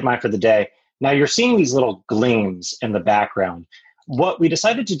 I've hit mine for the day. Now you're seeing these little gleams in the background. What we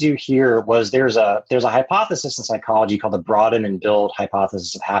decided to do here was there's a hypothesis in psychology called the broaden and build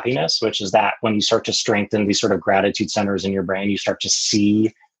hypothesis of happiness, which is that when you start to strengthen these sort of gratitude centers in your brain, you start to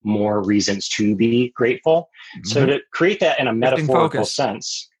see more reasons to be grateful. Mm-hmm. So to create that in a metaphorical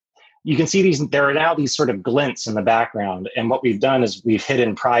sense, you can see there are now these sort of glints in the background. And what we've done is we've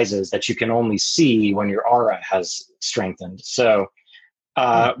hidden prizes that you can only see when your aura has strengthened. So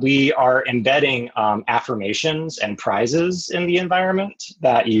we are embedding affirmations and prizes in the environment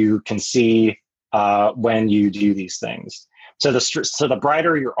that you can see when you do these things. So the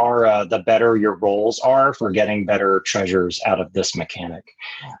brighter your aura, the better your rolls are for getting better treasures out of this mechanic.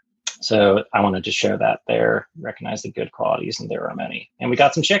 So I wanted to share that there, recognize the good qualities, and there are many. And we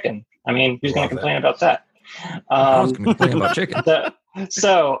got some chicken. I mean, who's going to complain about that? I was going to complain about chicken.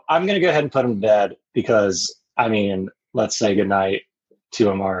 So I'm going to go ahead and put him to bed because, I mean, let's say goodnight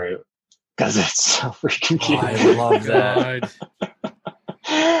to Amaru because it's so freaking cute. Oh, I love that.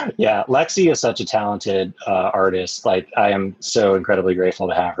 Yeah, Lexi is such a talented artist. Like, I am so incredibly grateful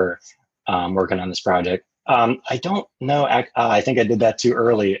to have her working on this project. I don't know. I think I did that too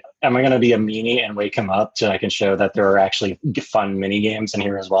early. Am I going to be a meanie and wake him up so I can show that there are actually fun mini games in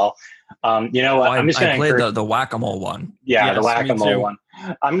here as well? You know what? I'm just going to play the whack-a-mole one. Yeah, yes, the whack-a-mole one.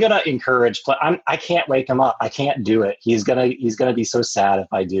 I'm gonna encourage. I can't wake him up. I can't do it. He's gonna be so sad if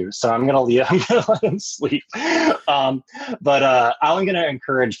I do. So I'm gonna let him sleep. I'm gonna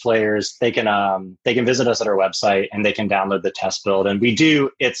encourage players. They can visit us at our website and they can download the test build. And we do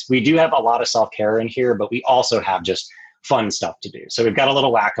have a lot of self-care in here, but we also have just fun stuff to do. So we've got a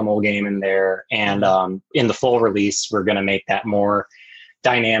little whack-a-mole game in there, and in the full release, we're gonna make that more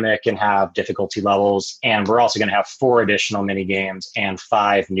dynamic and have difficulty levels. And we're also going to have 4 additional mini games and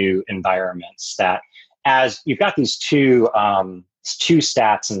 5 new environments that, as you've got these two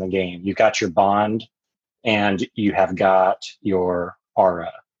stats in the game, you've got your bond and you have got your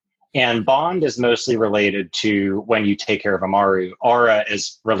aura. And bond is mostly related to when you take care of Amaru. Aura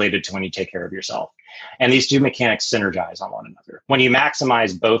is related to when you take care of yourself. And these two mechanics synergize on one another. When you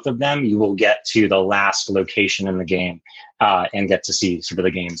maximize both of them, you will get to the last location in the game and get to see sort of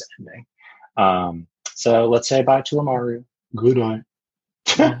the game's ending. So let's say bye to Amaru. Good night.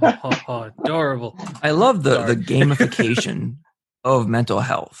 Adorable. I love the gamification of mental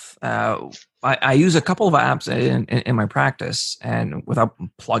health. I use a couple of apps in my practice, and without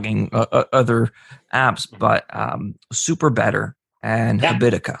plugging other apps, but Super Better and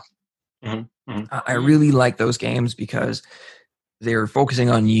Habitica. Mm-hmm. Mm-hmm. I really like those games because they're focusing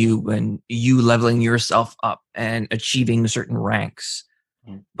on you and you leveling yourself up and achieving certain ranks.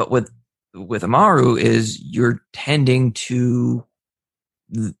 Mm-hmm. But with Amaru is you're tending to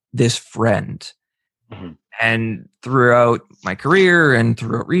this friend. Mm-hmm. And throughout my career and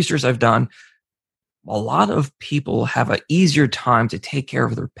throughout research I've done, a lot of people have an easier time to take care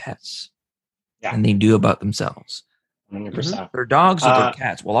of their pets than they do about themselves. 100%. Their dogs or their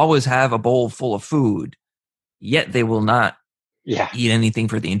cats will always have a bowl full of food, yet they will not eat anything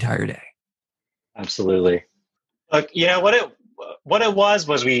for the entire day. Absolutely. Look, what it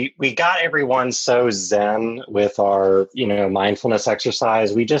was we got everyone so zen with our mindfulness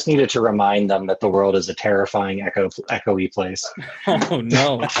exercise. We just needed to remind them that the world is a terrifying echoey place. Oh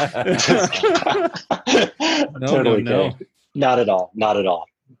no! No. Not at all.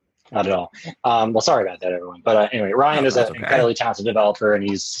 Well, sorry about that, everyone. But anyway, Ryan is an incredibly talented developer, and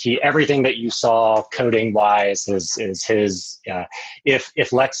he everything that you saw coding wise is his. If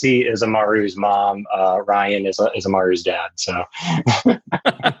Lexi is Amaru's mom, Ryan is Amaru's dad. So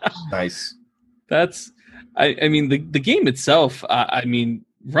nice. That's. I mean, the game itself.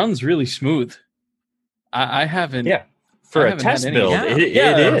 Runs really smooth. I haven't. Yeah. For a test build, it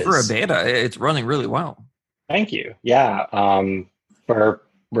is. For a beta, it's running really well. Thank you. Yeah. We're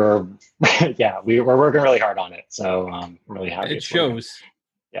working really hard on it, so I'm really happy. It shows.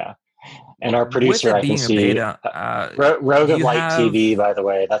 Yeah, and our producer, I can see Rogue of Light TV. By the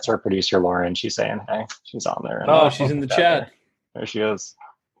way, that's our producer, Lauren. She's saying hey. She's on there. Oh, she's in the chat. There she is.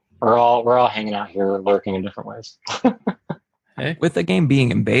 We're all hanging out here, lurking in different ways. Hey. With the game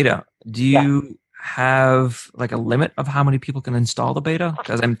being in beta, do you have like a limit of how many people can install the beta?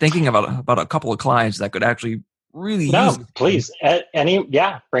 Because I'm thinking about a couple of clients that could actually. Really? No, please.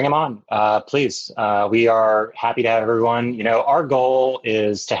 Bring them on. Please. We are happy to have everyone. Our goal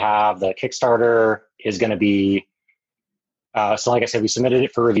is to have the Kickstarter is going to be. So like I said, we submitted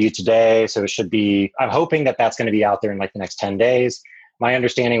it for review today. So it should be, I'm hoping that that's going to be out there in like the next 10 days. My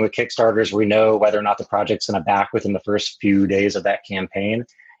understanding with Kickstarters, we know whether or not the project's going to back within the first few days of that campaign.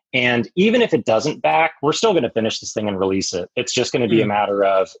 And even if it doesn't back, we're still going to finish this thing and release it. It's just going to be a matter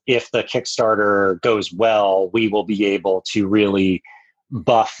of if the Kickstarter goes well, we will be able to really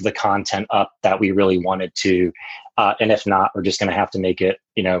buff the content up that we really wanted to. And if not, we're just going to have to make it,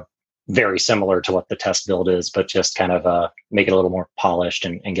 very similar to what the test build is, but just kind of make it a little more polished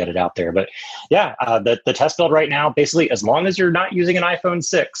and get it out there. But the test build right now, basically, as long as you're not using an iPhone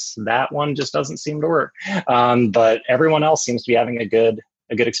 6, that one just doesn't seem to work. But everyone else seems to be having a good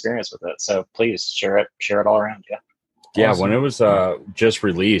experience with it. So please share it all around. Yeah. Awesome. When it was just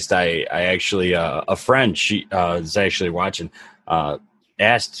released, I actually a friend, she is actually watching,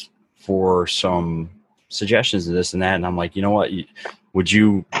 asked for some suggestions of this and that, and I'm like, you know what, would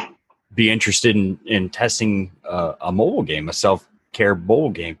you be interested in testing a mobile game, a self-care mobile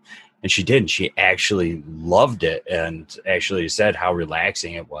game? And she did. And she actually loved it and actually said how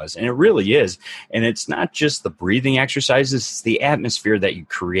relaxing it was. And it really is. And it's not just the breathing exercises, it's the atmosphere that you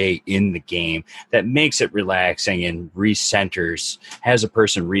create in the game that makes it relaxing and recenters, has a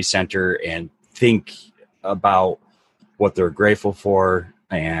person recenter and think about what they're grateful for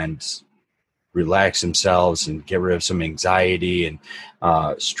and relax themselves and get rid of some anxiety and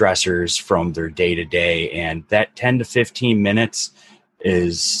stressors from their day-to-day. And that 10 to 15 minutes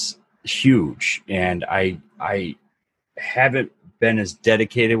is huge, and I haven't been as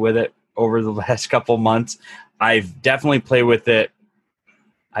dedicated with it over the last couple months. I've definitely played with it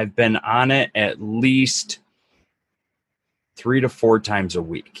I've been on it at least 3 to 4 times a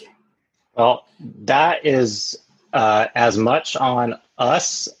week. Well, that is as much on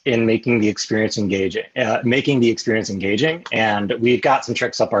us in making the experience engaging, and we've got some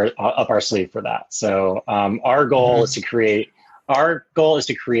tricks up our sleeve for that. So our goal is to create a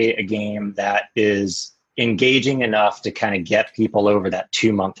game that is engaging enough to kind of get people over that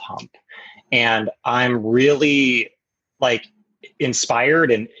 2-month hump. And I'm really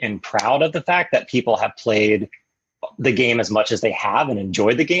inspired and proud of the fact that people have played the game as much as they have and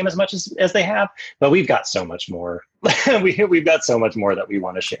enjoyed the game as much as they have, but we've got so much more. We've got so much more that we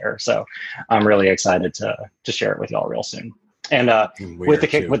want to share. So I'm really excited to share it with y'all real soon. And with the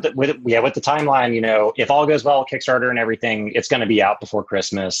timeline, if all goes well, Kickstarter and everything, it's going to be out before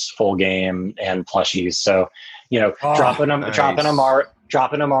Christmas, full game and plushies. So, dropping a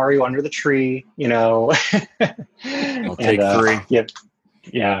Mario under the tree, I'll take 3.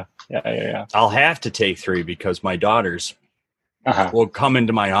 Yeah. I'll have to take 3 because my daughters will come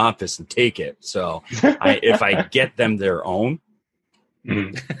into my office and take it. So if I get them their own,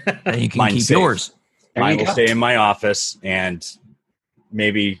 then you can keep yours. Mine will stay in my office, and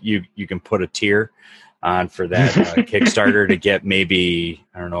maybe you can put a tier on for that Kickstarter to get maybe,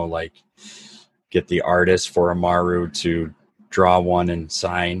 I don't know, get the artist for Amaru to draw one and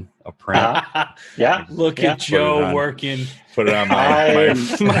sign a print. Yeah. Look at Joe working. Put it on my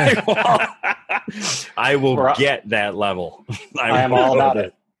wall. I will get that level. I am all about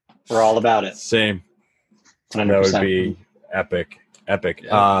it. We're all about it. Same. 100%. That would be epic.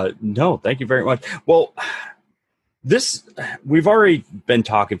 Yeah. No, thank you very much. Well, we've already been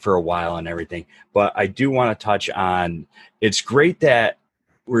talking for a while and everything, but I do want to touch on, it's great that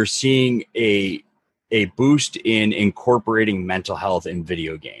we're seeing a boost in incorporating mental health in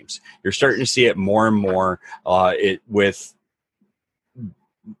video games. You're starting to see it more and more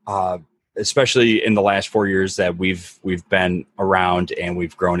especially in the last 4 years that we've been around and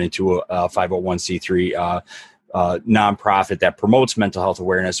we've grown into a 501c3 nonprofit that promotes mental health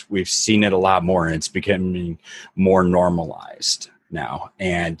awareness. We've seen it a lot more, and it's becoming more normalized now.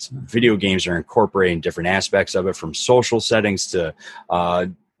 And video games are incorporating different aspects of it, from social settings to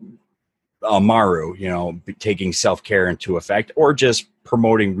Amaru, taking self-care into effect, or just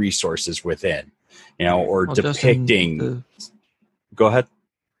promoting resources within, or depicting. Go ahead.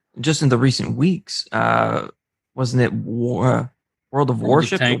 Just in the recent weeks, wasn't it World of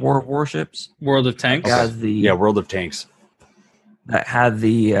Warships or War of Warships? World of Tanks. World of Tanks. That had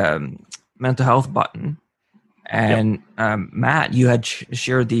the mental health button. And Matt, you had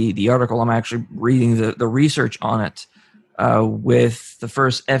shared the article. I'm actually reading the research on it with the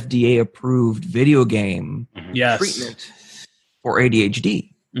first FDA-approved video game treatment for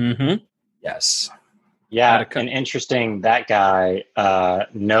ADHD. Mm-hmm. Yes. Yeah, and interesting, that guy,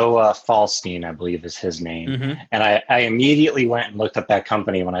 Noah Falstein, I believe is his name. Mm-hmm. And I immediately went and looked up that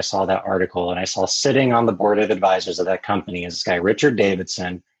company when I saw that article, and I saw sitting on the board of advisors of that company is this guy, Richard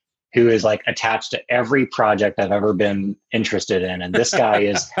Davidson, who is attached to every project I've ever been interested in. And this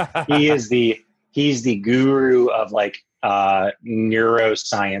guy he's the guru of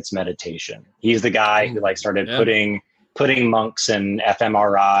neuroscience meditation. He's the guy who started putting monks in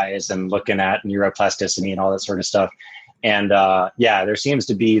fMRIs and looking at neuroplasticity and all that sort of stuff. And there seems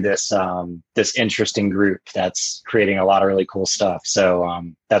to be this interesting group that's creating a lot of really cool stuff. So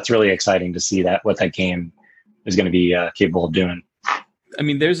that's really exciting to see what that game is going to be capable of doing. I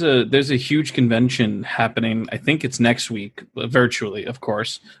mean, there's a huge convention happening. I think it's next week, virtually, of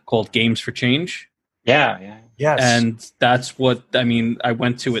course, called Games for Change. Yeah. Yes. And that's what, I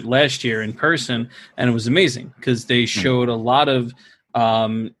went to it last year in person, and it was amazing because they showed a lot of,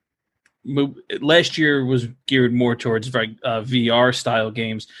 last year was geared more towards VR style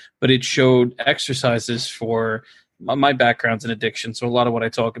games, but it showed exercises for, my background's in addiction, so a lot of what I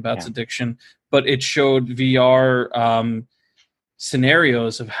talk about is addiction, but it showed VR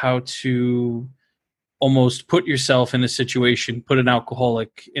scenarios of how to almost put yourself in a situation, put an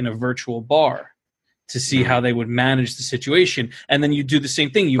alcoholic in a virtual bar, to see how they would manage the situation. And then you do the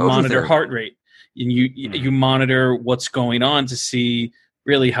same thing. You monitor heart rate, and you monitor what's going on to see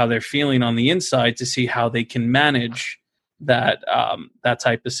really how they're feeling on the inside, to see how they can manage that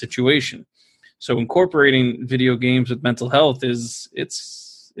type of situation. So incorporating video games with mental health it's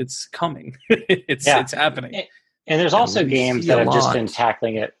coming. It's happening. And there's also games that have just been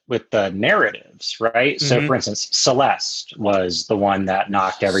tackling it with the narratives, right? Mm-hmm. So, for instance, Celeste was the one that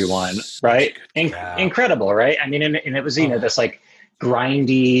knocked everyone, right? Incredible, right? I mean, and it was, this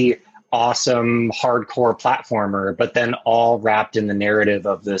grindy, awesome, hardcore platformer, but then all wrapped in the narrative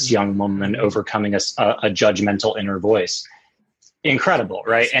of this young woman overcoming a judgmental inner voice. incredible,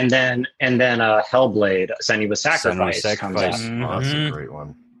 right? And then Hellblade, Senua's Sacrifice comes out. Mm-hmm. Oh, that's a great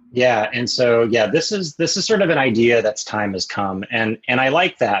one. Yeah, and so this is sort of an idea that's time has come, and I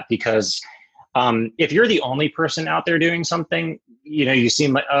like that because if you're the only person out there doing something, you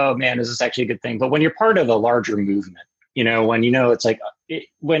seem like, oh man, is this actually a good thing? But when you're part of a larger movement, when it's like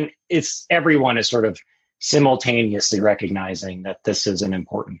when it's everyone is sort of simultaneously recognizing that this is an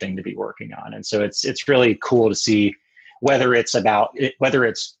important thing to be working on, and so it's really cool to see whether it's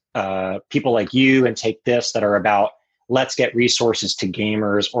people like you and Take This that are about let's get resources to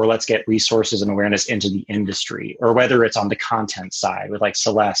gamers, or let's get resources and awareness into the industry, or whether it's on the content side with like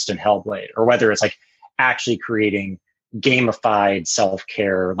Celeste and Hellblade, or whether it's like actually creating gamified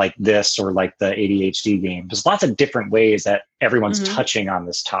self-care like this, or like the ADHD game. There's lots of different ways that everyone's touching on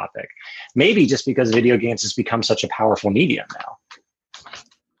this topic. Maybe just because video games has become such a powerful medium now.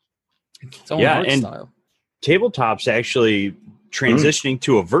 It's own art style. Tabletop's actually transitioning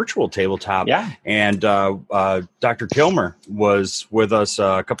to a virtual tabletop. Yeah. And Dr. Kilmer was with us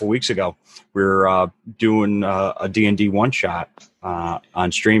a couple weeks ago. We were doing a D&D one-shot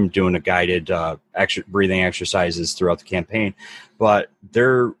on stream, doing a guided breathing exercises throughout the campaign. But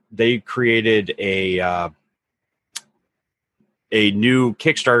they created a new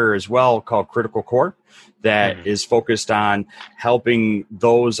Kickstarter as well called Critical Core that is focused on helping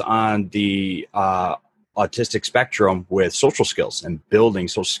those on the autistic spectrum with social skills and building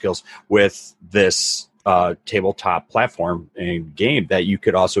social skills with this tabletop platform and game that you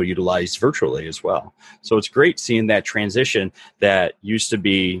could also utilize virtually as well. So it's great seeing that transition that used to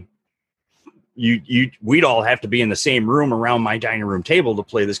be we'd all have to be in the same room around my dining room table to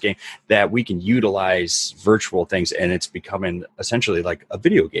play this game, that we can utilize virtual things, and it's becoming essentially like a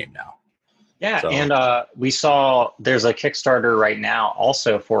video game now. Yeah, and we saw there's a Kickstarter right now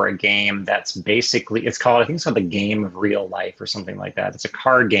also for a game that's basically, I think it's called The Game of Real Life or something like that. It's a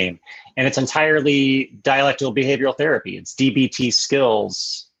card game, and it's entirely dialectical behavioral therapy. It's DBT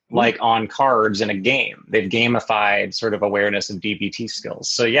skills like on cards in a game. They've gamified sort of awareness of DBT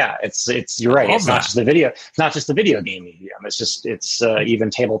skills. So yeah, it's you're right. It's not just the video. It's not just the video game medium. It's even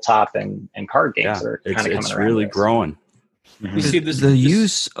tabletop and card games are kind of coming around. It's really growing. Mm-hmm. You see the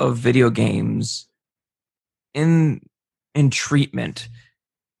use of video games in treatment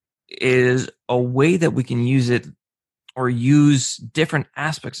is a way that we can use it, or use different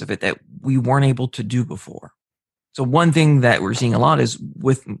aspects of it that we weren't able to do before. So one thing that we're seeing a lot is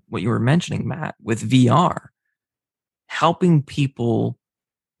with what you were mentioning, Matt, with VR, helping people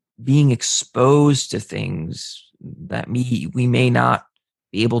being exposed to things that we may not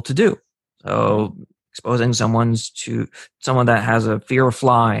be able to do. So exposing someone that has a fear of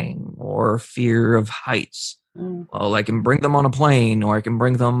flying or fear of heights. Well, I can bring them on a plane, or I can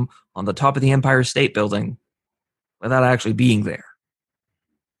bring them on the top of the Empire State Building without actually being there.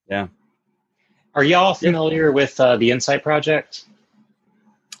 Yeah. Are y'all familiar with the Insight Project?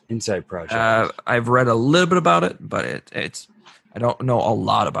 Insight Project. I've read a little bit about it, but I don't know a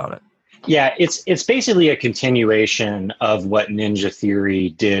lot about it. Yeah, it's basically a continuation of what Ninja Theory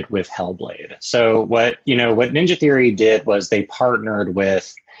did with Hellblade. So what Ninja Theory did was they partnered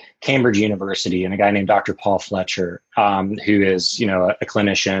with Cambridge University and a guy named Dr. Paul Fletcher, who is a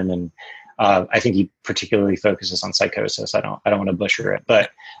clinician, and I think he particularly focuses on psychosis. I don't want to butcher it,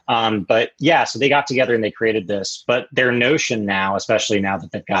 but yeah. So they got together and they created this. But their notion now, especially now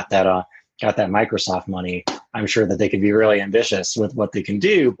that they've got that Microsoft money, I'm sure that they could be really ambitious with what they can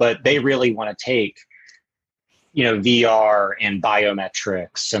do, but they really want to take, VR and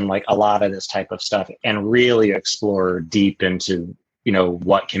biometrics and like a lot of this type of stuff and really explore deep into,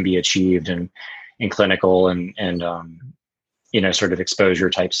 what can be achieved in clinical and sort of exposure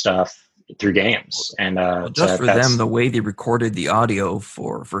type stuff through games. And just for them, the way they recorded the audio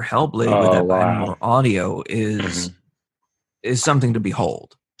for Hellblade with that binaural audio is something to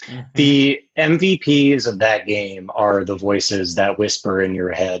behold. The MVPs of that game are the voices that whisper in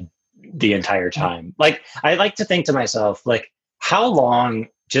your head the entire time. Like, I like to think to myself, like, how long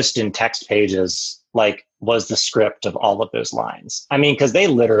just in text pages, like, was the script of all of those lines? I mean, because they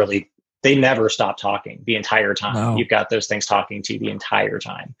never stop talking the entire time. No. You've got those things talking to you the entire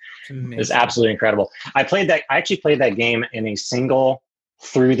time. It's absolutely incredible. I actually played that game in a single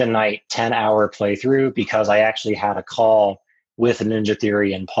through the night 10-hour playthrough because I actually had a call with Ninja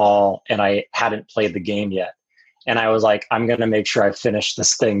Theory and Paul, and I hadn't played the game yet. And I was like, I'm going to make sure I finish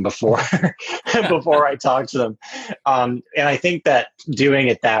this thing before I talk to them. And I think that doing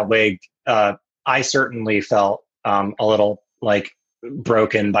it that way, I certainly felt a little like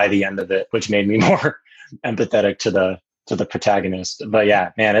broken by the end of it, which made me more empathetic to to the protagonist. But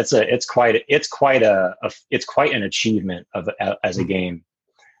yeah, man, it's quite an achievement as a game.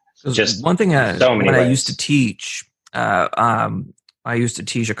 Just one thing when I used to teach, I used to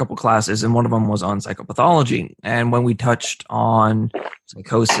teach a couple classes, and one of them was on psychopathology. And when we touched on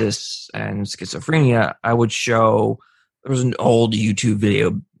psychosis and schizophrenia, I would show, there was an old YouTube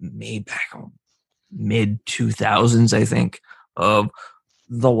video made back in mid 2000s, I think, of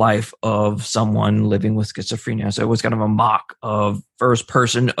the life of someone living with schizophrenia. So it was kind of a mock of first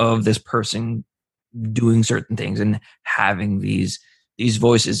person of this person doing certain things and having these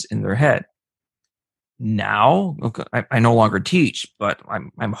voices in their head. Now, I no longer teach, but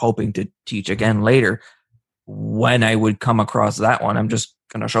I'm hoping to teach again later. When I would come across that one, I'm just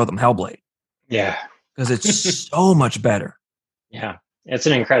going to show them Hellblade. Yeah. Because it's so much better. Yeah. It's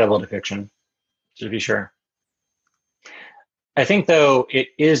an incredible depiction, to be sure. I think, though, it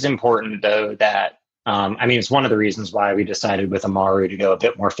is important, though, that, it's one of the reasons why we decided with Amaru to go a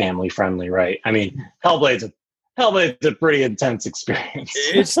bit more family friendly, right? I mean, Hellblade's a pretty intense experience.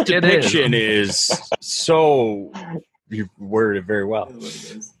 Its depiction is so, you worded it very well.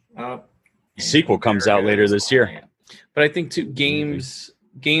 The sequel comes out later this year. But I think too, games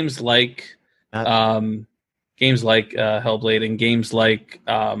like Hellblade and games like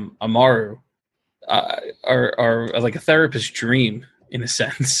Amaru are like a therapist's dream in a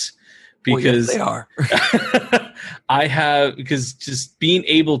sense, because they are. because just being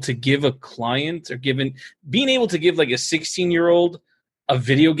able to give a client being able to give like a 16-year-old a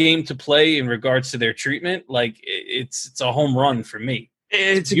video game to play in regards to their treatment, like it's a home run for me.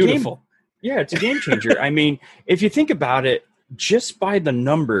 It's beautiful. It's a game changer. I mean, if you think about it, just by the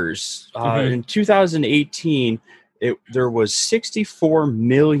numbers, in 2018, there was 64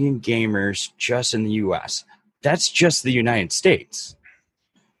 million gamers just in the U.S. That's just the United States.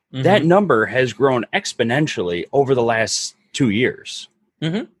 Mm-hmm. That number has grown exponentially over the last 2 years.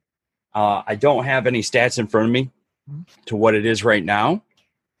 Mm-hmm. I don't have any stats in front of me to what it is right now,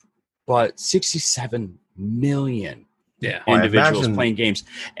 but 67 million individuals playing games.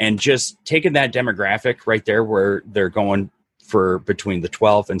 And just taking that demographic right there where they're going for between the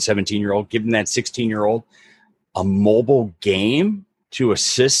 12 and 17-year-old, giving that 16-year-old a mobile game to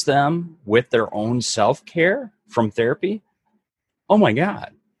assist them with their own self-care from therapy. Oh my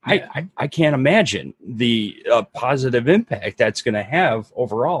God. Yeah. I can't imagine the positive impact that's going to have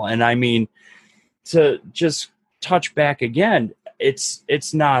overall. And I mean, to just touch back again,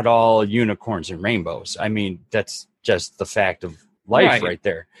 it's not all unicorns and rainbows. I mean, that's just the fact of life right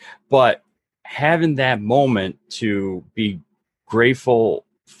there. But having that moment to be grateful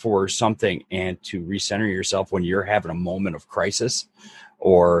for something and to recenter yourself when you're having a moment of crisis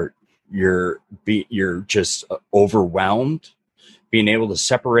or you're just overwhelmed, being able to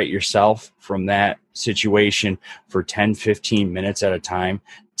separate yourself from that situation for 10, 15 minutes at a time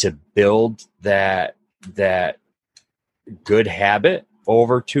to build that good habit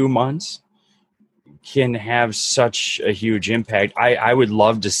over 2 months can have such a huge impact. I would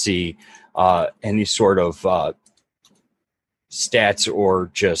love to see any sort of stats or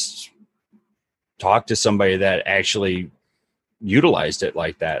just talk to somebody that actually utilized it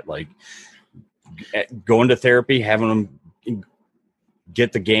like that, like going to therapy, having them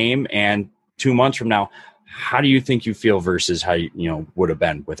get the game, and 2 months from now, how do you think you feel versus how you would have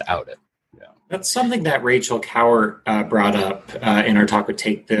been without it? Yeah. That's something that Rachel Cowart brought up in our talk with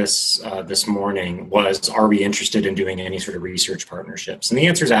Take This morning was, are we interested in doing any sort of research partnerships? And the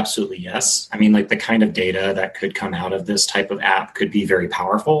answer is absolutely yes. I mean, like the kind of data that could come out of this type of app could be very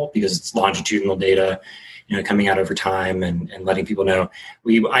powerful because it's longitudinal data, coming out over time and letting people know.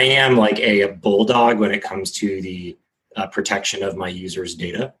 I am like a bulldog when it comes to the protection of my users'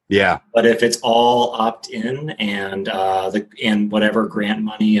 data. Yeah. But if it's all opt-in and whatever grant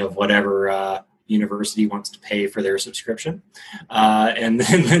money of whatever university wants to pay for their subscription, and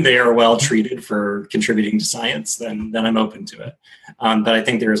then they are well treated for contributing to science, then I'm open to it. But I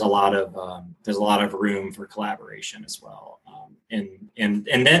think there's a lot of room for collaboration as well. And in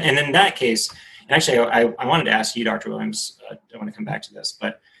that case, and actually I wanted to ask you, Dr. Williams, I want to come back to this,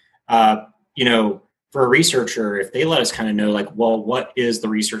 but for a researcher, if they let us kind of know, like, well, what is the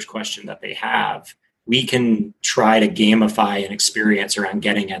research question that they have, we can try to gamify an experience around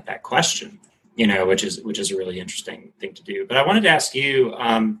getting at that question, which is a really interesting thing to do. But I wanted to ask you,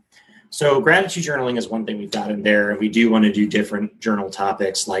 so gratitude journaling is one thing we've got in there, and we do want to do different journal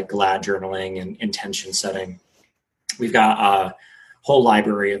topics like glad journaling and intention setting. We've got a whole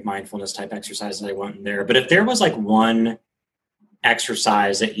library of mindfulness type exercises I want in there. But if there was like one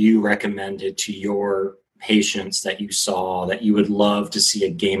exercise that you recommended to your patients that you saw that you would love to see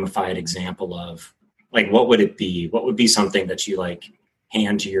a gamified example of, Like, what would it be? What would be something that you like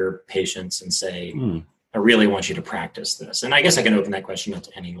hand to your patients and say, I really want you to practice this? And I guess I can open that question up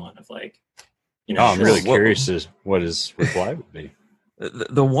to anyone of like, I'm really curious as what his reply would be.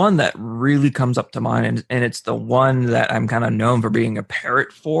 The one that really comes up to mind, and it's the one that I'm kind of known for being a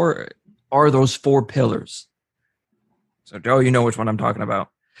parrot for, are those 4 pillars. So, Joe, you know which one I'm talking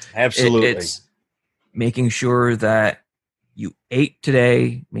about. Absolutely. It's making sure that you ate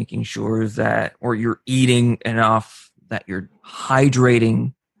today, making sure that, or you're eating enough, that you're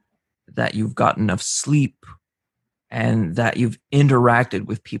hydrating, that you've got enough sleep, and that you've interacted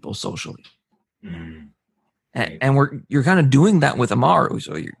with people socially. And you're kind of doing that with Amaru.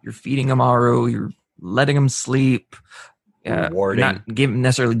 So you're feeding Amaru, you're letting him sleep, not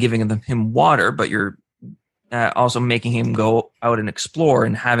necessarily giving him water, but you're also making him go out and explore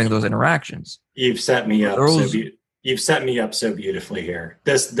and having those interactions. You've set me up. You've set me up so beautifully here.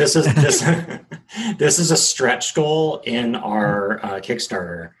 This is this is a stretch goal in our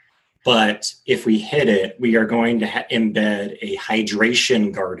Kickstarter. But if we hit it, we are going to embed a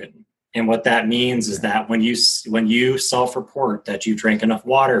hydration garden. And what that means is that when you self-report that you drank enough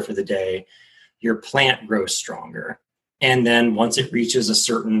water for the day, your plant grows stronger. And then once it reaches a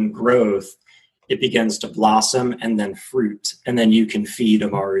certain growth, it begins to blossom and then fruit. And then you can feed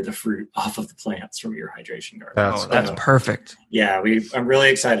Amaru the fruit off of the plants from your hydration garden. That's perfect. Yeah, I'm really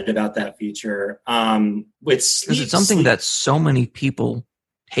excited about that feature. With sleep, it's something that so many people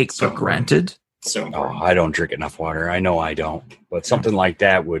take for granted. So important. I don't drink enough water. I know I don't, but something like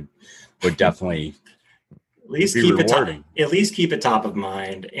that would definitely at least keep it top of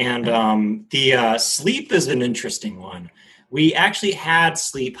mind. And the sleep is an interesting one. We actually had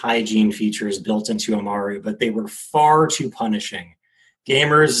sleep hygiene features built into Amaru, but they were far too punishing.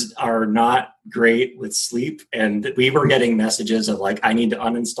 Gamers are not great with sleep, and we were getting messages of like, I need to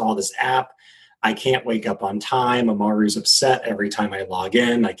uninstall this app. I can't wake up on time. Amaru's upset every time I log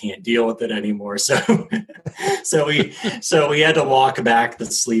in. I can't deal with it anymore. So we had to walk back the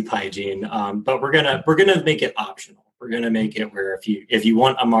sleep hygiene. But we're gonna make it optional. We're gonna make it where if you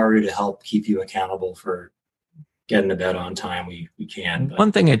want Amaru to help keep you accountable for getting to bed on time, we can. But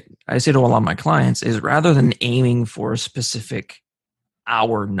one thing I say to a lot of my clients is, rather than aiming for a specific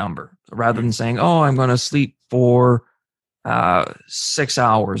hour number, rather than saying, "Oh, I'm going to sleep for 6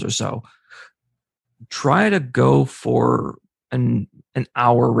 hours or so," try to go for an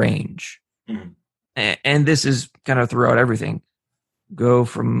hour range. And this is kind of throughout everything. Go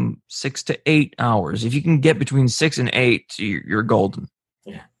from 6 to 8 hours. If you can get between 6 and 8, you're golden.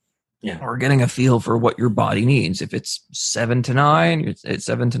 Yeah. Or getting a feel for what your body needs. If it's 7 to 9, it's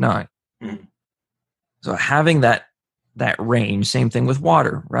 7 to 9. So having that range, same thing with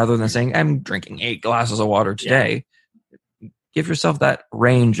water. Rather than saying, I'm drinking 8 glasses of water today, give yourself that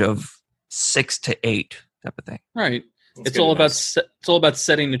range of 6 to 8 type of thing. Right. It's all about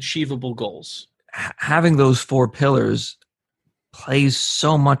setting achievable goals. Having those 4 pillars plays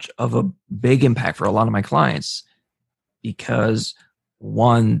so much of a big impact for a lot of my clients, because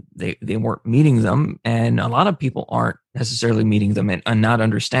one, they weren't meeting them, and a lot of people aren't necessarily meeting them and not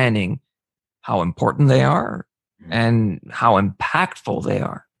understanding how important they are and how impactful they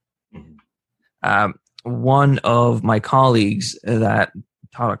are. One of my colleagues that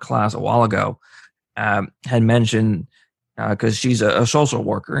taught a class a while ago had mentioned, because she's a social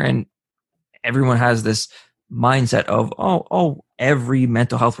worker, and everyone has this mindset of, every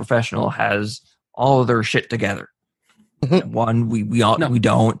mental health professional has all of their shit together. One, we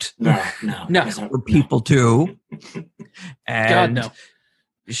don't. No. We're people too. And God, no.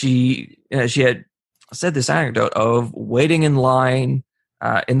 She had said this anecdote of waiting in line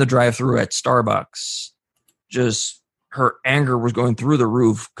in the drive-thru at Starbucks. Just her anger was going through the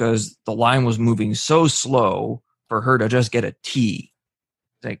roof because the line was moving so slow for her to just get a tea.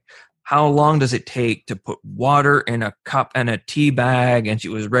 It's like, how long does it take to put water in a cup and a tea bag? And she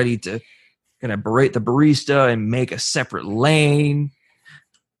was ready to kind of berate the barista and make a separate lane.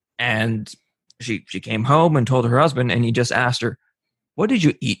 And she came home and told her husband, and he just asked her, "What did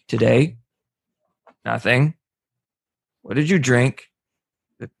you eat today?" "Nothing." "What did you drink?"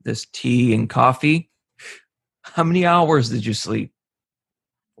 "This tea and coffee." "How many hours did you sleep?"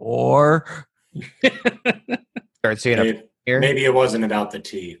 4. Start seeing it here. Maybe it wasn't about the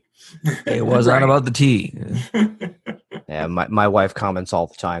tea. It was not about the tea. Yeah, my wife comments all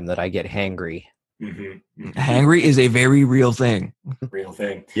the time that I get hangry. Hangry is a very real thing. Real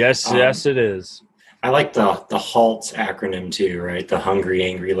thing. Yes, it is. I like the HALT acronym too, right? The hungry,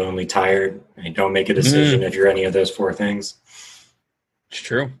 angry, lonely, tired. And don't make a decision if you're any of those 4 things. It's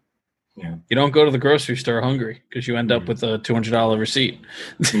true. Yeah. You don't go to the grocery store hungry because you end up with a $200 receipt.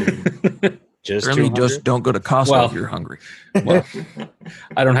 Just certainly just don't go to Costco if you're hungry. Well,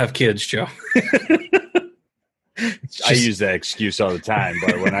 I don't have kids, Joe. I use that excuse all the time,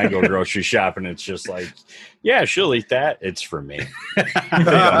 but when I go grocery shopping, it's just like, yeah, she'll eat that. It's for me.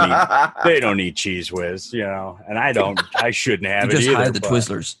 They don't eat Cheese Whiz, and I don't. I shouldn't have it just either. Hide the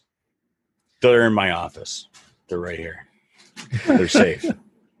Twizzlers. They're in my office. They're right here. They're safe.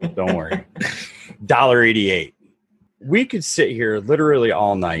 Don't worry. $1.88. We could sit here literally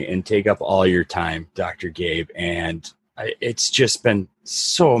all night and take up all your time, Dr. Gabe, and it's just been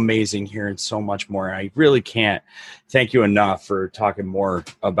so amazing hearing so much more. I really can't thank you enough for talking more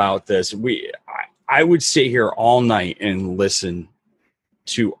about this. I would sit here all night and listen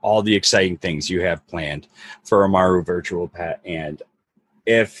to all the exciting things you have planned for Amaru Virtual Pet. And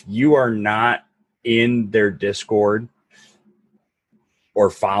if you are not in their Discord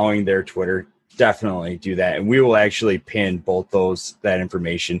or following their Twitter, definitely do that. And we will actually pin both that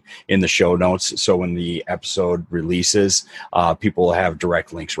information in the show notes. So when the episode releases, people will have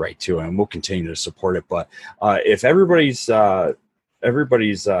direct links right to it, and we'll continue to support it. But if everybody's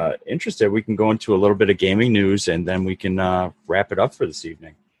interested, we can go into a little bit of gaming news, and then we can wrap it up for this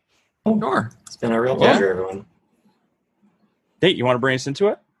evening. Sure. It's been a real pleasure, everyone. Nate, you want to bring us into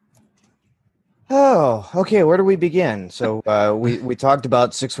it? Oh, okay. Where do we begin? So we talked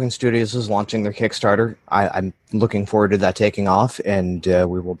about Six Wing Studios is launching their Kickstarter. I'm looking forward to that taking off, and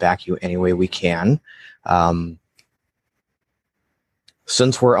we will back you any way we can.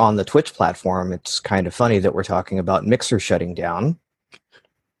 Since we're on the Twitch platform, it's kind of funny that we're talking about Mixer shutting down.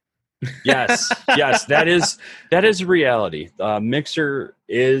 Yes, that is reality. Mixer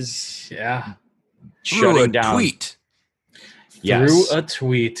is shutting down. Tweet. Yes. Through a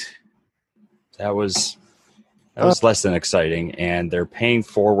tweet. That was less than exciting, and they're paying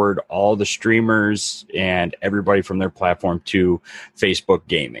forward all the streamers and everybody from their platform to Facebook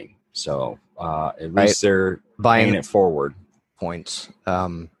Gaming. So at least they're paying it forward. Points.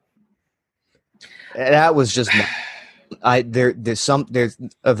 That was just. There's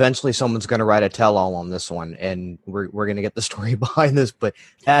eventually someone's going to write a tell-all on this one, and we're going to get the story behind this. But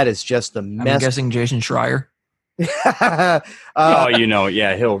that is just the mess. I'm guessing Jason Schreier. He'll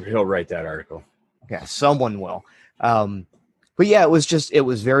write that article. Yeah, someone will. But yeah, it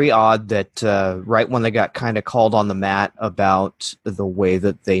was very odd that right when they got kind of called on the mat about the way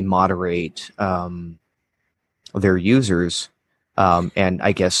that they moderate their users, and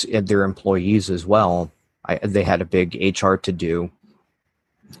I guess their employees as well, they had a big HR to do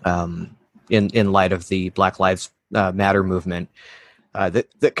in light of the Black Lives Matter movement.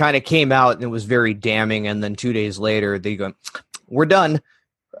 That kind of came out and it was very damning. And then 2 days later, they go, "We're done.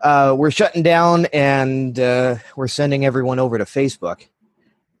 We're shutting down, and we're sending everyone over to Facebook."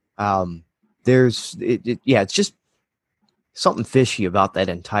 It's just something fishy about that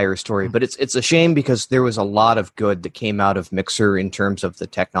entire story. But it's a shame because there was a lot of good that came out of Mixer in terms of the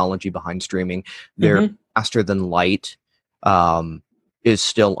technology behind streaming. Their faster than light is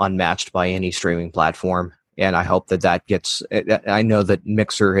still unmatched by any streaming platform. And I hope that gets. I know that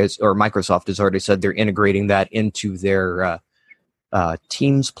Microsoft has already said they're integrating that into their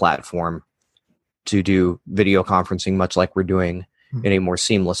Teams platform to do video conferencing, much like we're doing in a more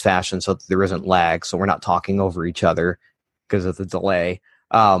seamless fashion, so that there isn't lag, so we're not talking over each other because of the delay.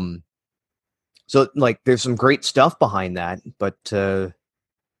 So, there's some great stuff behind that, but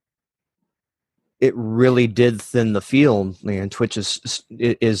it really did thin the field. Twitch is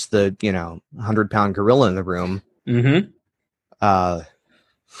the 100-pound gorilla in the room, and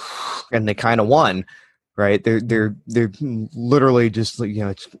they kind of won, right? They're literally just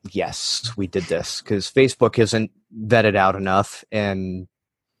yes, we did this because Facebook isn't vetted out enough,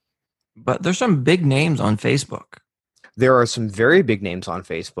 but there's some big names on Facebook. There are some very big names on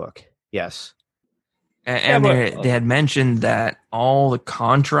Facebook. Yes, and they had mentioned that all the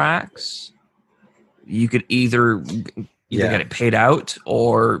contracts. You could either get it paid out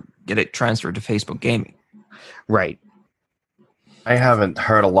or get it transferred to Facebook Gaming. Right. I haven't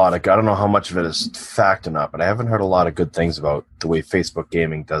heard a lot of. I don't know how much of it is fact or not, but I haven't heard a lot of good things about the way Facebook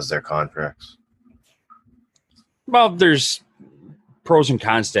Gaming does their contracts. Well, there's pros and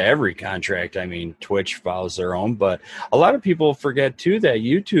cons to every contract. I mean, Twitch follows their own, but a lot of people forget too that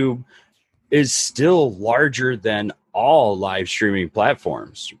YouTube is still larger than all live streaming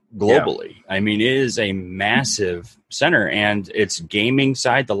platforms globally. Yeah. I mean, it is a massive center, and its gaming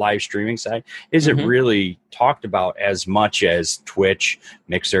side, the live streaming side, isn't really talked about as much as Twitch,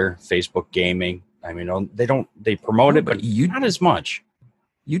 Mixer, Facebook Gaming. I mean, they promote it, but not as much.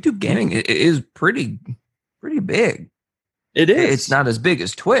 YouTube Gaming is pretty big. It is. It's not as big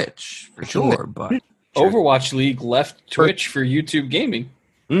as Twitch for sure, but Overwatch League left Twitch for YouTube Gaming.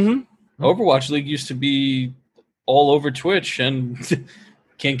 Mm-hmm. Overwatch League used to be all over Twitch, and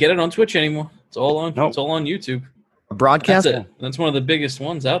can't get it on Twitch anymore. It's all on. It's all on YouTube. A broadcast. That's one of the biggest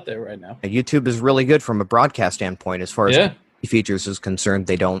ones out there right now. YouTube is really good from a broadcast standpoint as far as features is concerned.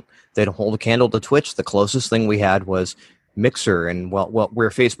 They don't hold a candle to Twitch. The closest thing we had was Mixer, and well, where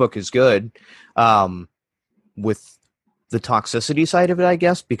Facebook is good, with the toxicity side of it, I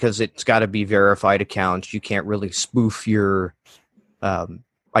guess, because it's got to be verified accounts. You can't really spoof your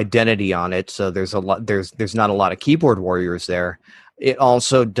identity on it, so there's not a lot of keyboard warriors there. It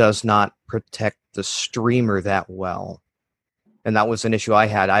also does not protect the streamer that well, and that was an issue I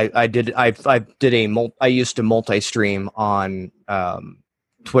had. I used to multi-stream on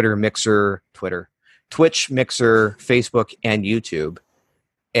Twitch, Mixer, Facebook, and YouTube,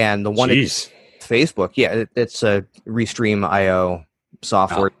 and the one Facebook, it's a Restream.io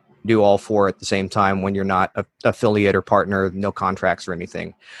software. Do all four at the same time when you're not a affiliate or partner, no contracts or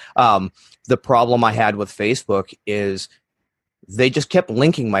anything. The problem I had with Facebook is they just kept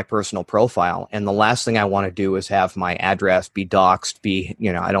linking my personal profile, and the last thing I want to do is have my address be doxxed,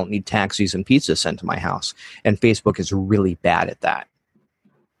 I don't need taxis and pizza sent to my house, and Facebook is really bad at that.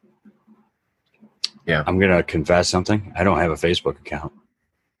 Yeah. I'm going to confess something. I don't have a Facebook account.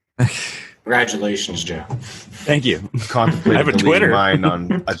 Congratulations, Joe. Thank you. I have a Twitter. Mine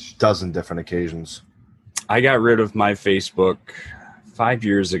on a dozen different occasions. I got rid of my Facebook 5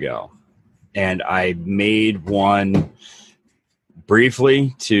 years ago, and I made one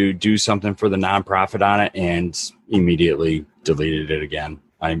briefly to do something for the nonprofit on it, and immediately deleted it again.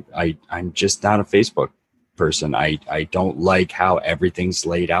 I'm just not a Facebook person. I don't like how everything's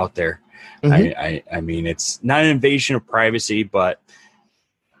laid out there. Mm-hmm. I mean, it's not an invasion of privacy, but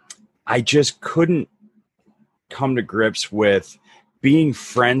I just couldn't come to grips with being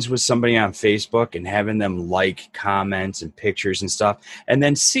friends with somebody on Facebook and having them like comments and pictures and stuff, and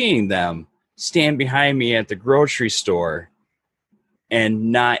then seeing them stand behind me at the grocery store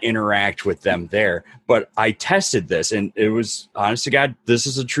and not interact with them there. But I tested this, and it was, honest to God, this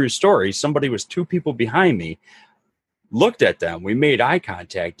is a true story. Somebody was 2 people behind me, looked at them, we made eye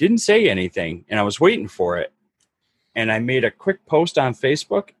contact, didn't say anything, and I was waiting for it. And I made a quick post on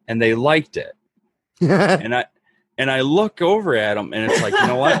Facebook, and they liked it. and I look over at them, and it's like, you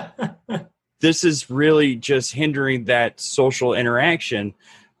know what? This is really just hindering that social interaction.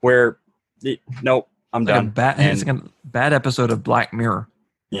 Where, nope, I'm done. It's like a bad episode of Black Mirror.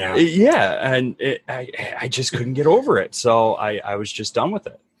 Yeah, and I just couldn't get over it, so I was just done with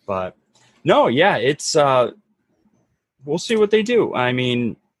it. But no, yeah, it's we'll see what they do. I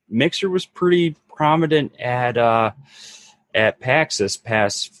mean, Mixer was pretty prominent at PAX this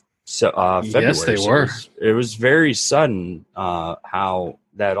past February. Yes, they were. It was very sudden how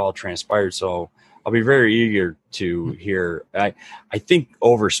that all transpired. So I'll be very eager to hear. I think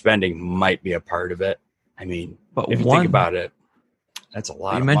overspending might be a part of it. I mean, but if you think about it, that's a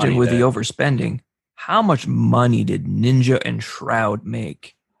lot. You mentioned with the overspending. How much money did Ninja and Shroud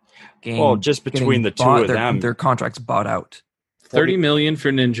make? Well, just between the two of them, their contracts bought out. 30 million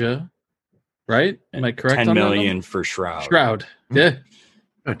for Ninja. Right? Am I correct? 10 million for Shroud. Yeah.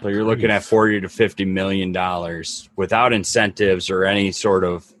 So you're looking at $40 to $50 million without incentives or any sort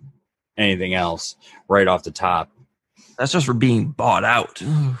of anything else right off the top. That's just for being bought out.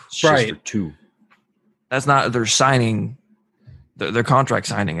 It's right. Just for 2. That's not their signing, their contract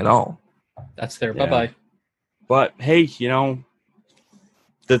signing at all. That's their bye-bye. But hey,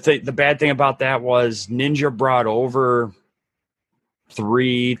 the bad thing about that was Ninja brought over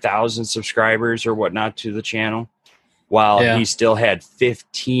 3,000 subscribers or whatnot to the channel, while he still had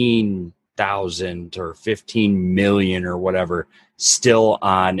 15,000 or 15 million or whatever still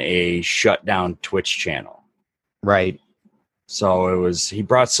on a shut down Twitch channel. Right. So he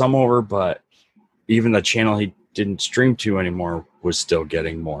brought some over, but even the channel he didn't stream to anymore was still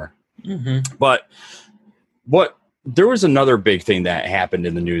getting more. Mm-hmm. But there was another big thing that happened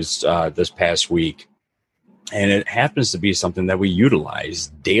in the news this past week. And it happens to be something that we utilize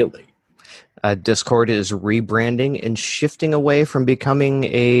daily. Discord is rebranding and shifting away from becoming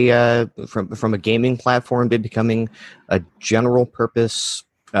from a gaming platform to becoming a general purpose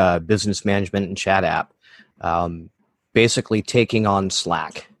business management and chat app. Basically taking on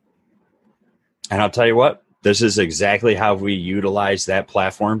Slack. And I'll tell you what, this is exactly how we utilize that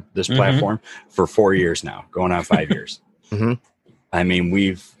platform, platform, for 4 years now, going on 5 years. Mm-hmm. I mean,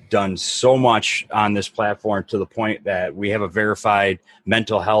 we've done so much on this platform to the point that we have a verified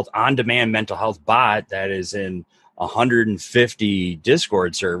on-demand mental health bot that is in 150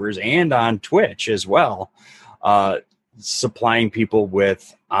 Discord servers and on Twitch as well, supplying people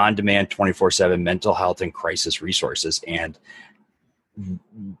with on-demand 24/7 mental health and crisis resources. And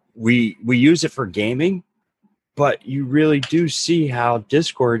we use it for gaming, but you really do see how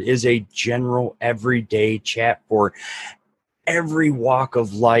Discord is a general everyday chat for every walk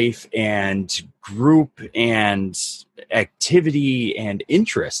of life and group and activity and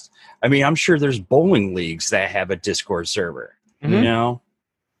interest. I mean, I'm sure there's bowling leagues that have a Discord server. Mm-hmm. You know,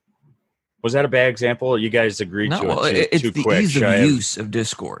 was that a bad example? You guys agreed to it it's too the quick. Ease of use of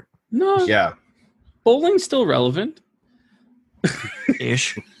Discord. No, yeah, bowling's still relevant.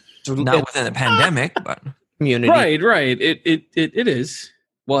 Ish. Not within the pandemic, but community. Right. It is.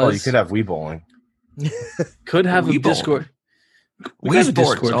 Was. Well, you could have Wii bowling. Could have a Discord. Wii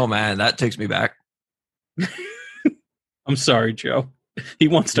Sports. Oh man, that takes me back. I'm sorry, Joe. He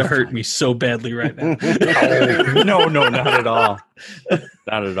wants to hurt me so badly right now. No, not at all.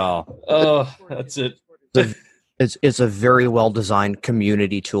 Not at all. Oh, that's it. It's a very well designed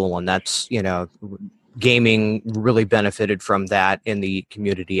community tool, and that's, you know, gaming really benefited from that in the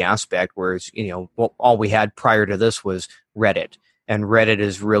community aspect, whereas, you know, all we had prior to this was Reddit, and Reddit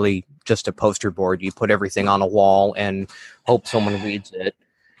is really just a poster board. You put everything on a wall and hope someone reads it.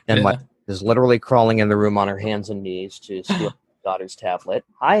 And my is literally crawling in the room on her hands and knees to steal my daughter's tablet.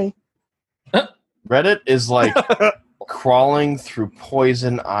 Hi. Reddit is like crawling through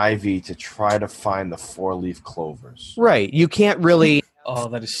poison ivy to try to find the 4-leaf clovers. Right. You can't really... Oh,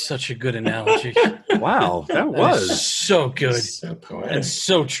 that is such a good analogy. Wow, that was so good. So poetic. And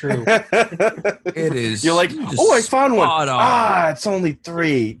so true. It is. You're like, oh, I found one. It's only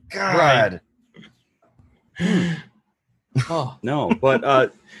 3. God. Right. Oh no,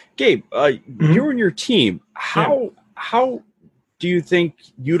 but Gabe, you and your team, how do you think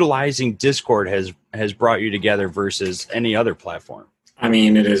utilizing Discord has brought you together versus any other platform? I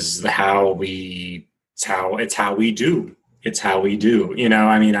mean, it's how we do. It's how we do. You know,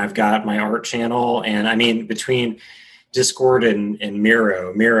 I mean, I've got my art channel, and I mean, between Discord and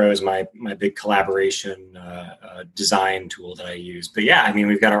Miro is my big collaboration design tool that I use. But yeah, I mean,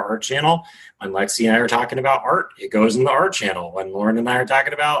 we've got our art channel. When Lexi and I are talking about art, it goes in the art channel. When Lauren and I are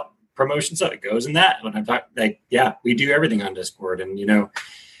talking about promotion stuff, it goes in that. When I'm talking, we do everything on Discord. And, you know,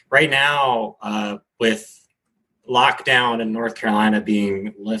 right now with lockdown in North Carolina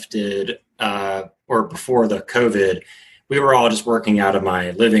being lifted or before the COVID, we were all just working out of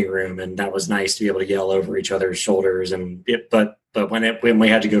my living room, and that was nice to be able to yell over each other's shoulders. But when we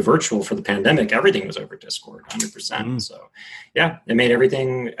had to go virtual for the pandemic, everything was over Discord, 100%. So yeah, it made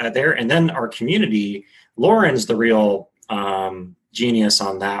everything there. And then our community, Lauren's the real genius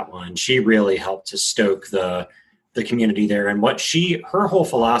on that one. She really helped to stoke the community there. And her whole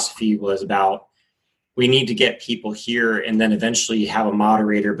philosophy was about, we need to get people here and then eventually have a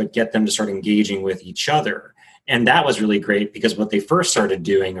moderator, but get them to start engaging with each other. And that was really great, because what they first started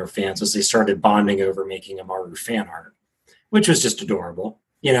doing, our fans, was they started bonding over making Amaru fan art, which was just adorable.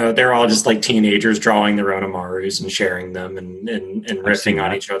 You know, they're all just like teenagers drawing their own Amarus and sharing them and riffing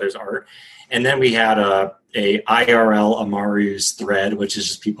on each other's art. And then we had a IRL Amarus thread, which is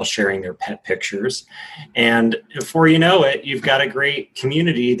just people sharing their pet pictures. And before you know it, you've got a great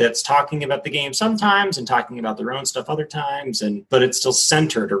community that's talking about the game sometimes and talking about their own stuff other times, but it's still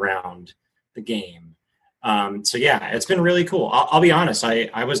centered around the game. So yeah, it's been really cool. I'll be honest.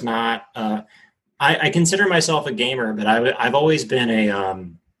 I was not, I consider myself a gamer, but I've always been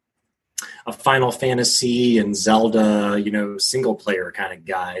a Final Fantasy and Zelda, you know, single player kind of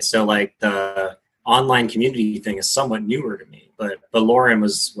guy. So like the online community thing is somewhat newer to me, but Lauren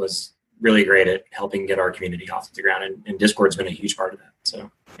was really great at helping get our community off the ground, and Discord's been a huge part of that.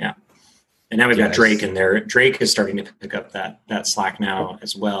 So yeah. And now we've got Drake in there. Drake is starting to pick up that slack now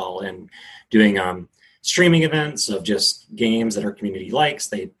as well, and doing, streaming events of just games that our community likes.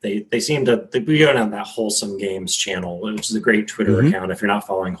 They seem to, we go down that Wholesome Games channel, which is a great Twitter account if you're not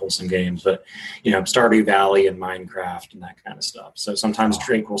following Wholesome Games, but you know, Stardew Valley and Minecraft and that kind of stuff. So sometimes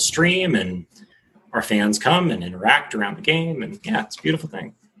Drake will stream and our fans come and interact around the game, and yeah, it's a beautiful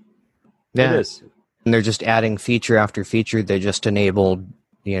thing. Yeah. It is. And they're just adding feature after feature. They just enabled,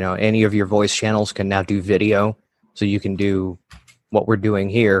 you know, any of your voice channels can now do video, so you can do what we're doing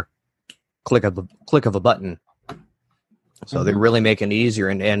here. Click of a button. So they're really making it easier.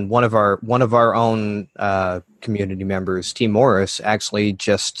 And one of our own community members, T. Morris, actually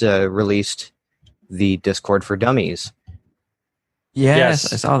just released the Discord for Dummies.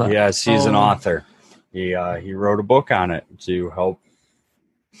 Yes, I saw that. Yes, he's an author. He wrote a book on it to help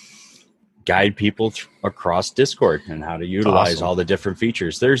guide people across Discord and how to utilize all the different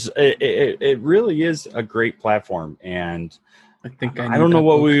features. It really is a great platform, and I think I don't know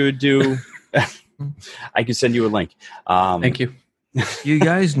what we would do. I can send you a link. Thank you. You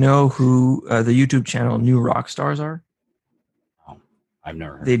guys know who the YouTube channel New Rockstars are? I've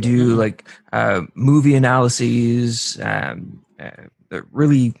never heard they do like movie analyses,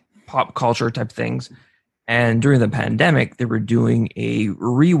 really pop culture type things. And during the pandemic, they were doing a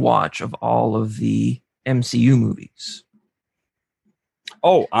rewatch of all of the MCU movies.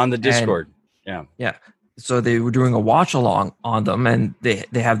 Oh, on the Discord. Yeah. So they were doing a watch along on them, and they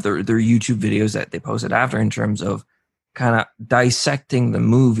have their YouTube videos that they posted after in terms of kind of dissecting the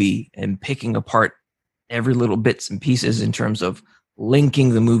movie and picking apart every little bits and pieces in terms of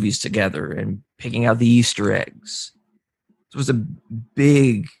linking the movies together and picking out the Easter eggs. So it was a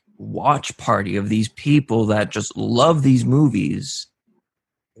big watch party of these people that just love these movies,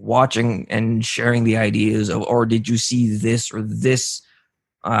 watching and sharing the ideas of, or did you see this or this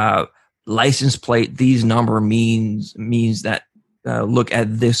license plate? These number means that look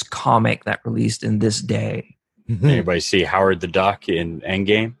at this comic that released in this day. Anybody see Howard the Duck in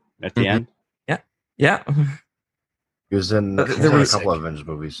Endgame at the end? Yeah. He was in a couple of Avengers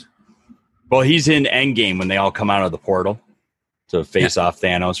movies. Well, he's in Endgame when they all come out of the portal to face off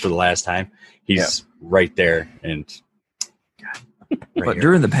Thanos for the last time. He's right there. And but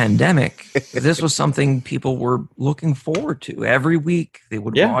during the pandemic, this was something people were looking forward to. Every week they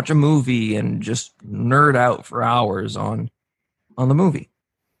would watch a movie and just nerd out for hours on the movie.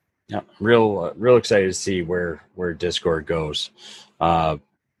 Yeah, real excited to see where Discord goes.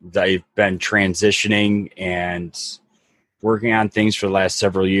 They've been transitioning and working on things for the last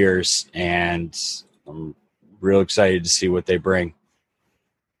several years, and I'm real excited to see what they bring.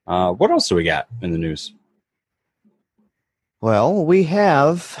 What else do we got in the news? Well, we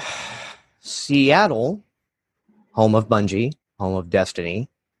have Seattle, home of Bungie, home of Destiny.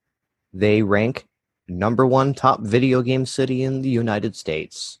 They rank number 1 top video game city in the United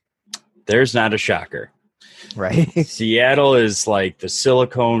States. There's not a shocker. Right. Seattle is like the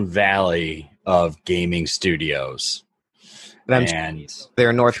Silicon Valley of gaming studios. And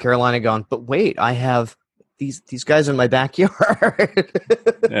they're in North Carolina going, but wait, I have these guys in my backyard.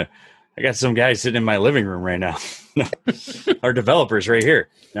 Yeah, I got some guys sitting in my living room right now. Our developers right here.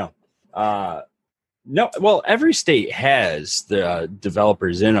 No. Well, every state has the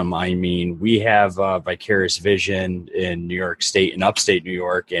developers in them. I mean, we have Vicarious Vision in New York State and upstate New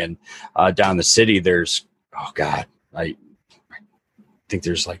York, and down the city there's, I think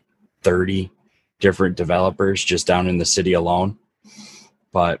there's like 30 different developers just down in the city alone.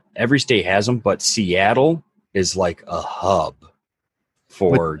 But every state has them, but Seattle is like a hub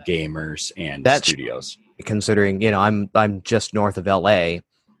for gamers and studios. Considering, I'm just north of LA,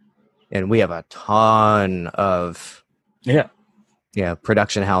 and we have a ton of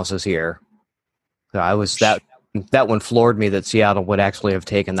production houses here. So I was that one floored me that Seattle would actually have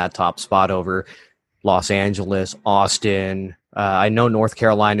taken that top spot over Los Angeles, Austin. I know North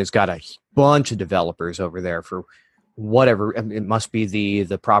Carolina's got a bunch of developers over there for whatever. It must be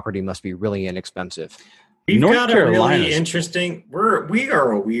the property must be really inexpensive. We've got a really interesting. We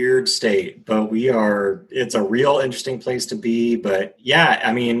are a weird state, but it's a real interesting place to be. But yeah,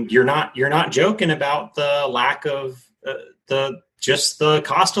 I mean, you're not joking about the lack of the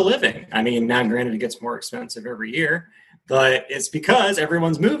cost of living. I mean, now granted, it gets more expensive every year, but it's because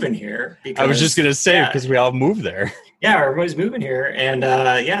everyone's moving here. I was just gonna say because we all move there. Yeah, everybody's moving here, and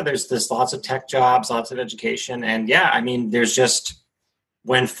there's lots of tech jobs, lots of education, and I mean, there's just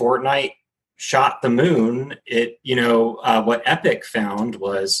when Fortnite shot the moon, what Epic found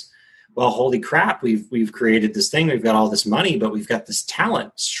was, well, holy crap, we've created this thing, we've got all this money, but we've got this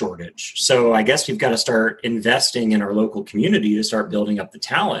talent shortage. So I guess we've got to start investing in our local community to start building up the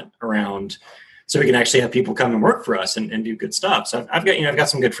talent around, so we can actually have people come and work for us and do good stuff. So I've got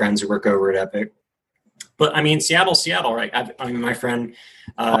some good friends who work over at Epic. But I mean, Seattle, right? My friend,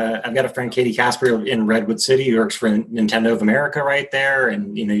 I've got a friend, Katie Casper, in Redwood City, who works for Nintendo of America right there.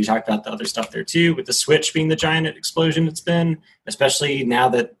 And, you talked about the other stuff there too, with the Switch being the giant explosion it's been, especially now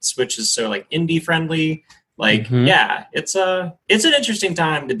that Switch is so like indie friendly. Like, it's an interesting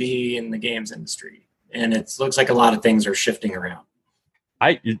time to be in the games industry. And it looks like a lot of things are shifting around.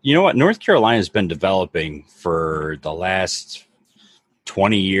 You know what? North Carolina has been developing for the last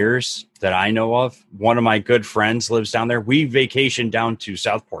 20 years that I know of. One of my good friends lives down there. We vacation down to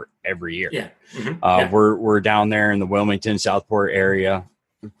Southport every year. Yeah. Mm-hmm. We're down there in the Wilmington, Southport area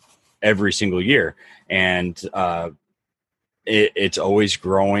every single year. And it's always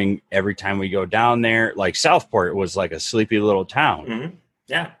growing every time we go down there. Like Southport was like a sleepy little town. Mm-hmm.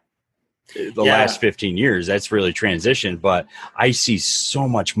 Yeah. The last 15 years, that's really transitioned. But I see so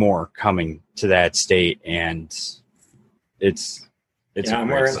much more coming to that state, and it's I'm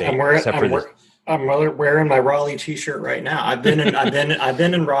wearing my Raleigh t-shirt right now. I've been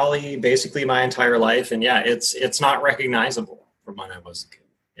in Raleigh basically my entire life, and it's not recognizable from when I was a kid.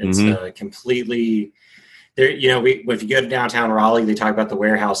 It's completely there. You know, if you go to downtown Raleigh, they talk about the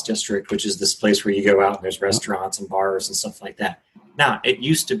warehouse district, which is this place where you go out and there's restaurants and bars and stuff like that. Now, it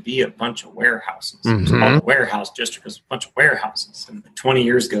used to be a bunch of warehouses. It was called the warehouse district. It was a bunch of warehouses. And 20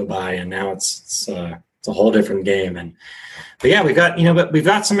 years go by, and now it's a whole different game. But yeah, we've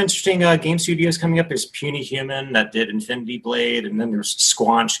got some interesting game studios coming up. There's Puny Human that did Infinity Blade, and then there's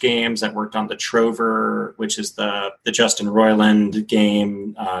Squanch Games that worked on the Trover, which is the Justin Roiland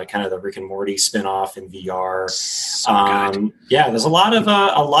game, kind of the Rick and Morty spinoff in VR. Yeah, there's a lot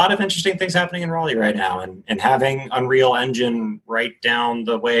of interesting things happening in Raleigh right now, and having Unreal Engine right down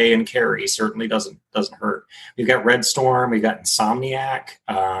the way in Cary certainly doesn't hurt. We've got Red Storm, we've got Insomniac.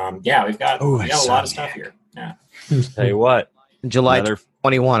 We've got a lot of stuff here. Yeah. Tell you what, July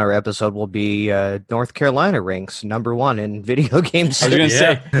 21, our episode will be North Carolina ranks #1 in video games. I was going to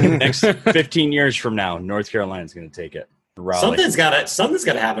say, next 15 years from now, North Carolina's going to take it. Raleigh. Something's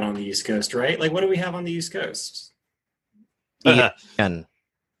got to happen on the East Coast, right? Like, what do we have on the East Coast? ESPN.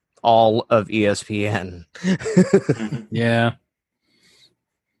 All of ESPN. Yeah.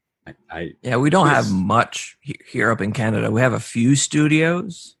 We don't have much here up in Canada. We have a few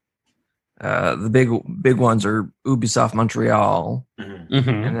studios. The big ones are Ubisoft Montreal, and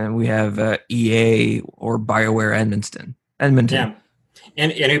then we have EA or BioWare Edmonton. Yeah,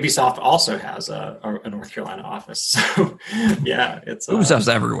 and Ubisoft also has a North Carolina office. So yeah, it's Ubisoft's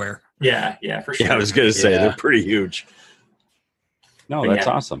everywhere. Yeah, for sure. Yeah, I was going to say they're pretty huge. No, that's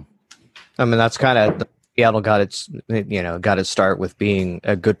awesome. I mean, that's kind of Seattle got its start with being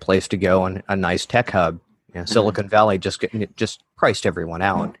a good place to go and a nice tech hub. Silicon Valley just priced everyone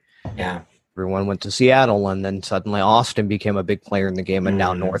out. Yeah. Everyone went to Seattle, and then suddenly Austin became a big player in the game, and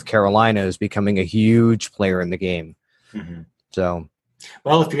now North Carolina is becoming a huge player in the game. So,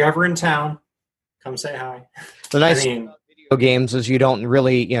 well, if you're ever in town, come say hi. The nice thing about video games is you don't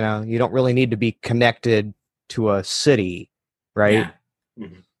really need to be connected to a city, right? Yeah.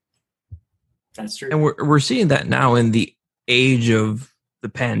 That's true. And we're seeing that now in the age of the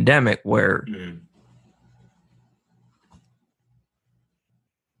pandemic, where.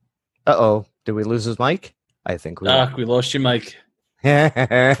 Did we lose his mic? I think we lost your mic. It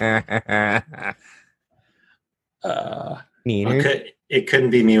couldn't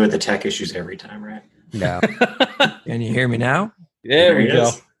be me with the tech issues every time, right? No. Can you hear me now? There we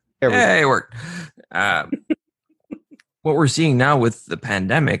go. It worked. What we're seeing now with the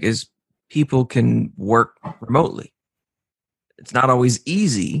pandemic is people can work remotely. It's not always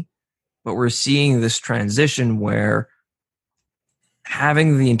easy, but we're seeing this transition where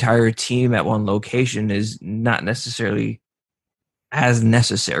having the entire team at one location is not necessarily as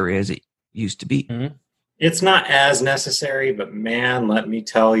necessary as it used to be. It's not as necessary, but man, let me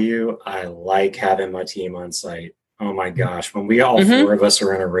tell you, I like having my team on site. Oh my gosh. When we all four of us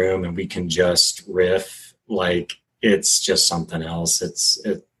are in a room and we can just riff, like, it's just something else.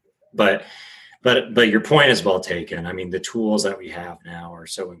 But your point is well taken. I mean, the tools that we have now are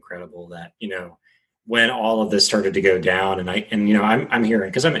so incredible that, when all of this started to go down, and I'm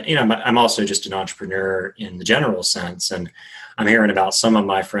hearing, because I'm also just an entrepreneur in the general sense, and I'm hearing about some of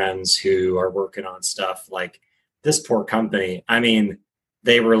my friends who are working on stuff like this poor company. I mean,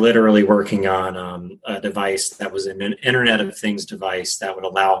 they were literally working on a device that was an Internet of Things device that would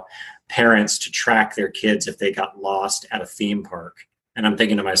allow parents to track their kids if they got lost at a theme park. And I'm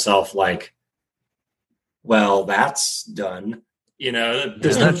thinking to myself, like, well, that's done.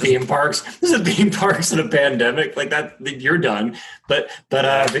 There's no theme parks. There's a theme parks in a pandemic like that. You're done. But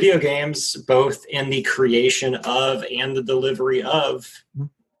video games, both in the creation of and the delivery of,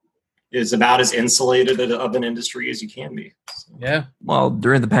 is about as insulated of an industry as you can be. So. Yeah. Well,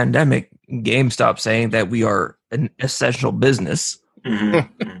 during the pandemic, GameStop saying that we are an essential business. I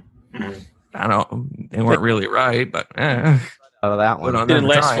don't know. They weren't really right, but out of that one, didn't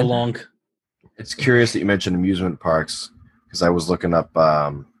last for long. It's curious that you mentioned amusement parks, because I was looking up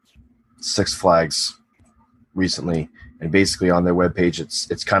Six Flags recently, and basically on their webpage,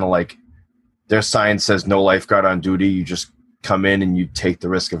 it's kind of like their sign says no lifeguard on duty. You just come in and you take the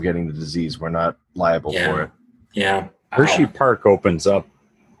risk of getting the disease. We're not liable for it. Yeah. Hershey Park opens up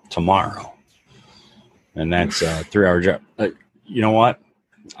tomorrow, and that's a 3-hour job. You know what?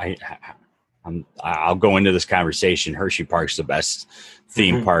 I'll go into this conversation. Hershey Park's the best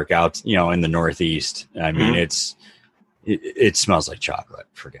theme park out, in the Northeast. I mean, it smells like chocolate,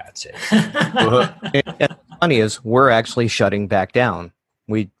 for God's sake. And funny is, we're actually shutting back down.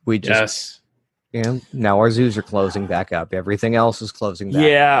 We just now our zoos are closing back up. Everything else is closing back.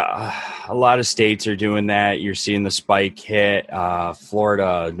 Yeah, a lot of states are doing that. You're seeing the spike hit.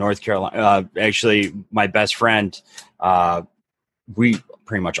 Florida, North Carolina. Actually, my best friend we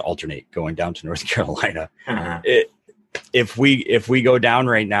pretty much alternate going down to North Carolina. If we go down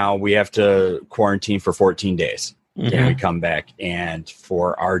right now, we have to quarantine for 14 days. And we come back, and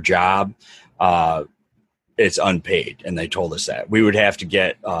for our job, it's unpaid. And they told us that we would have to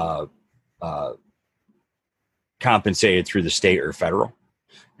get compensated through the state or federal.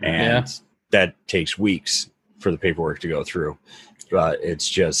 And that takes weeks for the paperwork to go through. But it's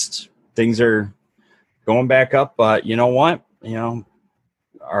just, things are going back up. But you know what?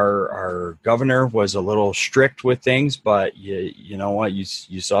 Our governor was a little strict with things, but you know what? You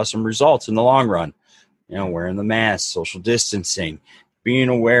saw some results in the long run. Wearing the mask, social distancing, being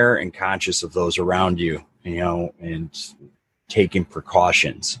aware and conscious of those around you, and taking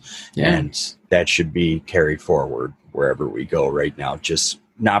precautions. And that should be carried forward wherever we go right now, just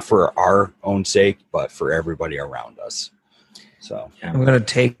not for our own sake, but for everybody around us. So I'm going to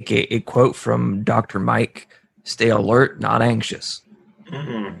take a quote from Dr. Mike: "Stay alert, not anxious."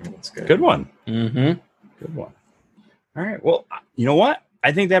 That's good. Good one. Good one. All right. Well, you know what?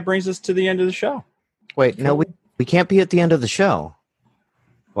 I think that brings us to the end of the show. Wait, no, we can't be at the end of the show.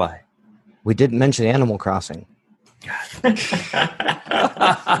 Why? We didn't mention Animal Crossing.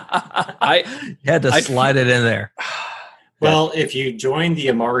 I had to slide it in there. Well, if you join the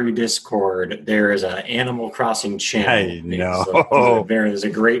Amaru Discord, there is an Animal Crossing channel. I know. So there's a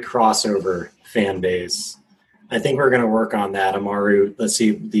great crossover fan base. I think we're going to work on that Amaru. Let's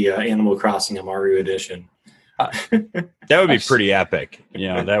see, the Animal Crossing Amaru edition. That would be pretty epic.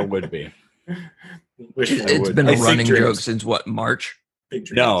 That would be. It's been a running joke since what, March?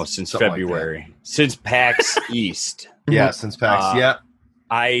 No, since February. Since PAX East. Yeah, since PAX.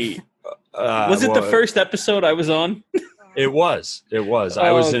 Was it the first episode I was on? It was.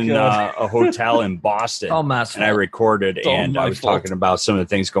 I was in a hotel in Boston, and I recorded, and I was talking about some of the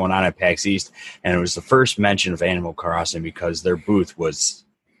things going on at PAX East, and it was the first mention of Animal Crossing because their booth was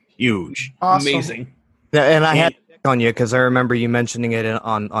huge. Awesome. Amazing. Yeah, and I had to pick on you because I remember you mentioning it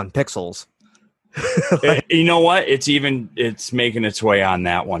on Pixels. You know what? It's making its way on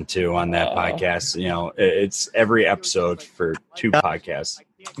that one too, on that podcast. It's every episode for 2 podcasts.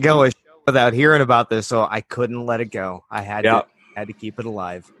 Go without hearing about this, so I couldn't let it go. I had to keep it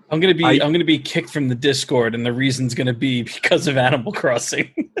alive. I'm gonna be kicked from the Discord, and the reason's gonna be because of Animal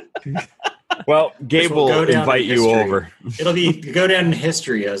Crossing. Well, Gabe will invite you over. It'll go down in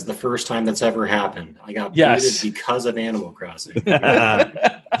history as the first time that's ever happened. I got booted because of Animal Crossing.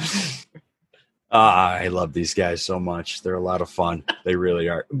 I love these guys so much. They're a lot of fun. They really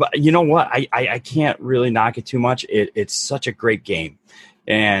are. But you know what? I can't really knock it too much. It's such a great game,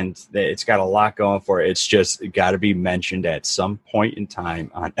 and it's got a lot going for it. It's just got to be mentioned at some point in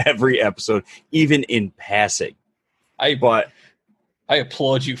time on every episode, even in passing. I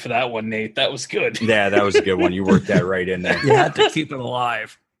applaud you for that one, Nate. That was good. Yeah, that was a good one. You worked that right in there. You had to keep it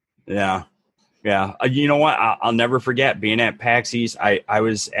alive. Yeah. Yeah. You know what? I'll never forget being at PAX East. I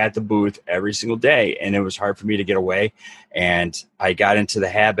was at the booth every single day, and it was hard for me to get away. And I got into the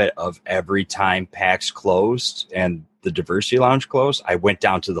habit of every time PAX closed and the Diversity Lounge closed, I went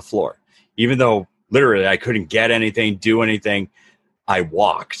down to the floor. Even though literally I couldn't get anything, do anything, I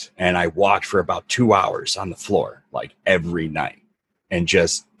walked. And I walked for about 2 hours on the floor, like every night, and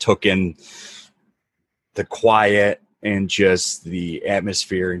just took in the quiet and just the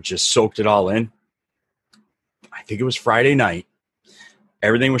atmosphere and just soaked it all in. I think it was Friday night.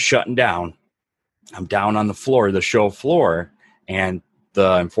 Everything was shutting down. I'm down on the floor, the show floor, and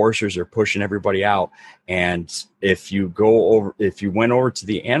the enforcers are pushing everybody out. And if you went over to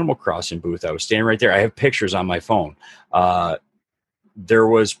the Animal Crossing booth, I was standing right there. I have pictures on my phone. There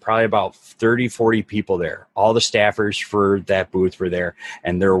was probably about 30, 40 people there. All the staffers for that booth were there.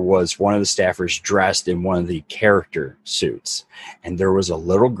 And there was one of the staffers dressed in one of the character suits. And there was a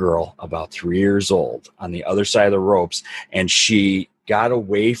little girl about 3 years old on the other side of the ropes. And she got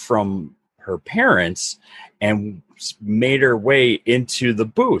away from her parents and made her way into the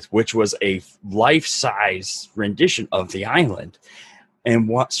booth, which was a life-size rendition of the island.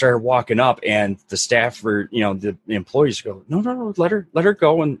 And started walking up, and the staffer, the employees go, no, let her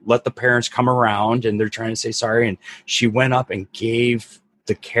go and let the parents come around. And they're trying to say sorry. And she went up and gave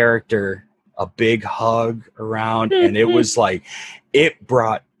the character a big hug around. And it was like, it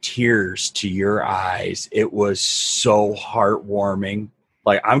brought tears to your eyes. It was so heartwarming.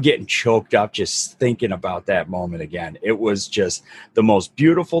 Like, I'm getting choked up just thinking about that moment again. It was just the most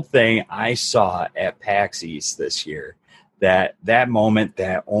beautiful thing I saw at PAX East this year. That moment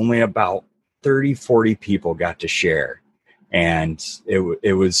that only about 30, 40 people got to share. And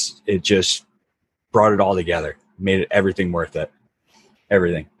it just brought it all together, made everything worth it.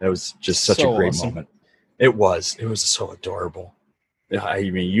 Everything. That was just such a great moment. It was so adorable. I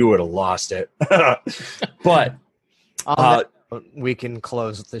mean, you would have lost it. But we can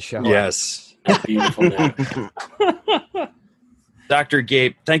close the show. Yes. Beautiful. Dr.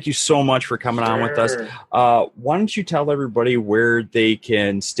 Gabe, thank you so much for coming on with us. Why don't you tell everybody where they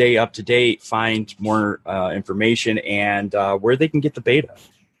can stay up to date, find more information, and where they can get the beta?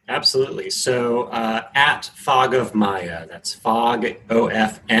 Absolutely. So at Fog of Maya, that's Fog,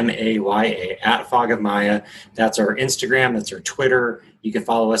 OFMAYA, at Fog of Maya. That's our Instagram, that's our Twitter. You can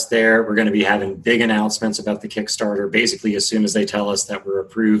follow us there. We're going to be having big announcements about the Kickstarter. Basically, as soon as they tell us that we're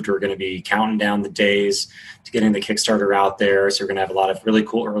approved, we're going to be counting down the days to getting the Kickstarter out there. So we're going to have a lot of really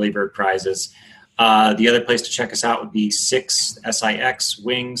cool early bird prizes. The other place to check us out would be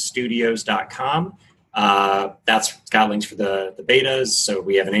sixwingstudios.com. That's got links for the betas. So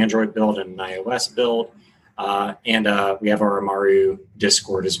we have an Android build and an iOS build. And we have our Amaru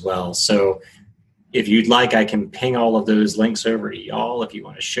Discord as well. So if you'd like, I can ping all of those links over to y'all if you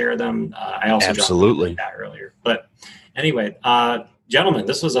want to share them. I also absolutely that earlier. But anyway, gentlemen,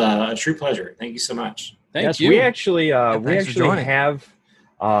 this was a true pleasure. Thank you so much. Thank you. We actually have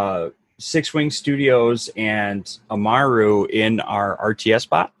Six Wing Studios and Amaru in our RTS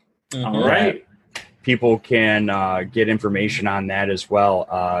bot. Mm-hmm. All right. People can get information on that as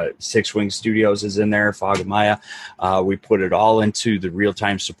well. Six Wing Studios is in there, Fog of Maya. We put it all into the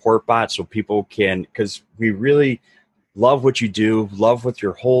real-time support bot so people can, because we really love what you do, love what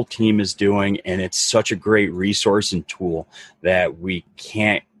your whole team is doing, and it's such a great resource and tool that we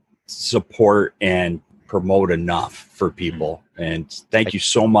can't support and promote enough for people. And thank you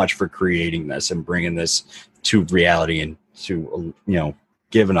so much for creating this and bringing this to reality and to,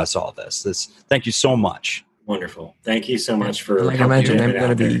 giving us all this. Thank you so much. Wonderful. Thank you so much for. Like I mentioned, I'm going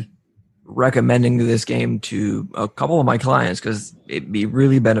to be recommending this game to a couple of my clients because it'd be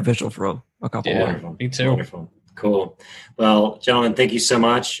really beneficial for a couple of them. Me too. Wonderful. Cool. Well, gentlemen, thank you so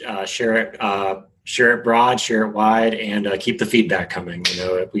much. Share it broad, share it wide, and keep the feedback coming.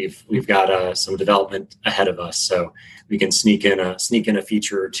 We've got some development ahead of us, so we can sneak in a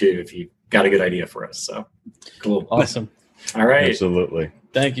feature or two if you've got a good idea for us. So cool. Awesome. All right. Absolutely.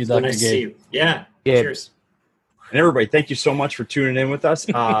 Thank you, Dr. Nice to Gabe. see you. Yeah. Cheers. And everybody, thank you so much for tuning in with us.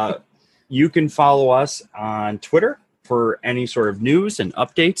 You can follow us on Twitter for any sort of news and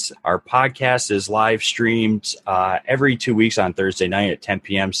updates. Our podcast is live streamed every 2 weeks on Thursday night at 10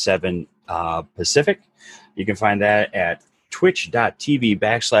 p.m. 7 Pacific. You can find that at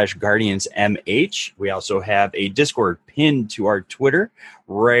twitch.tv/GuardiansMH. We also have a Discord pinned to our Twitter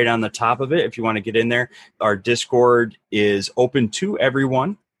right on the top of it if you want to get in there. Our Discord is open to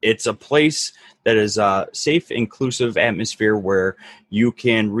everyone. It's a place that is a safe, inclusive atmosphere where you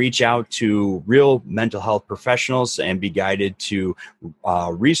can reach out to real mental health professionals and be guided to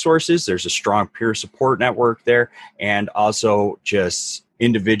resources. There's a strong peer support network there, and also just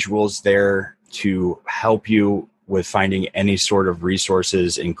individuals there to help you with finding any sort of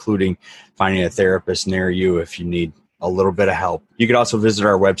resources, including finding a therapist near you if you need a little bit of help. You can also visit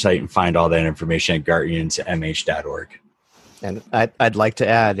our website and find all that information at guardiansmh.org. And I'd like to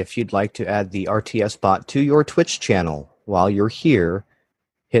add, if you'd like to add the RTS bot to your Twitch channel while you're here,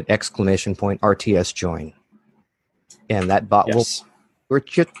 hit !RTS join. And that bot will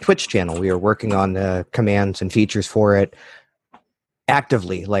work your Twitch channel. We are working on the commands and features for it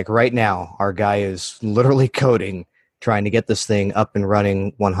actively. Like right now, our guy is literally coding, trying to get this thing up and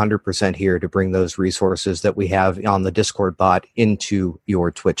running 100% here to bring those resources that we have on the Discord bot into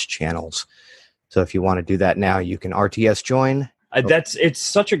your Twitch channels. So if you want to do that now, you can RTS join. It's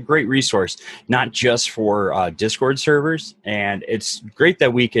such a great resource, not just for Discord servers. And it's great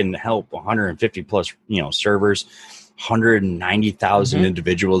that we can help 150 plus, servers. 190,000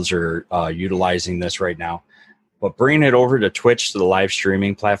 individuals are utilizing this right now. But bringing it over to Twitch, to the live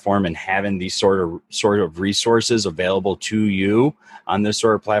streaming platform, and having these sort of resources available to you on this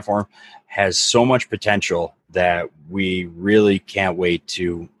sort of platform has so much potential that we really can't wait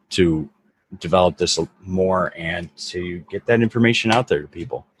to develop this more and to get that information out there to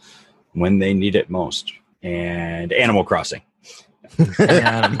people when they need it most. And Animal Crossing.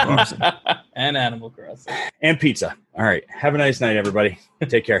 And Animal Crossing. And pizza. All right. Have a nice night, everybody.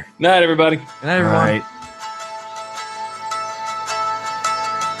 Take care. Night, everybody. Good night, everyone. All right.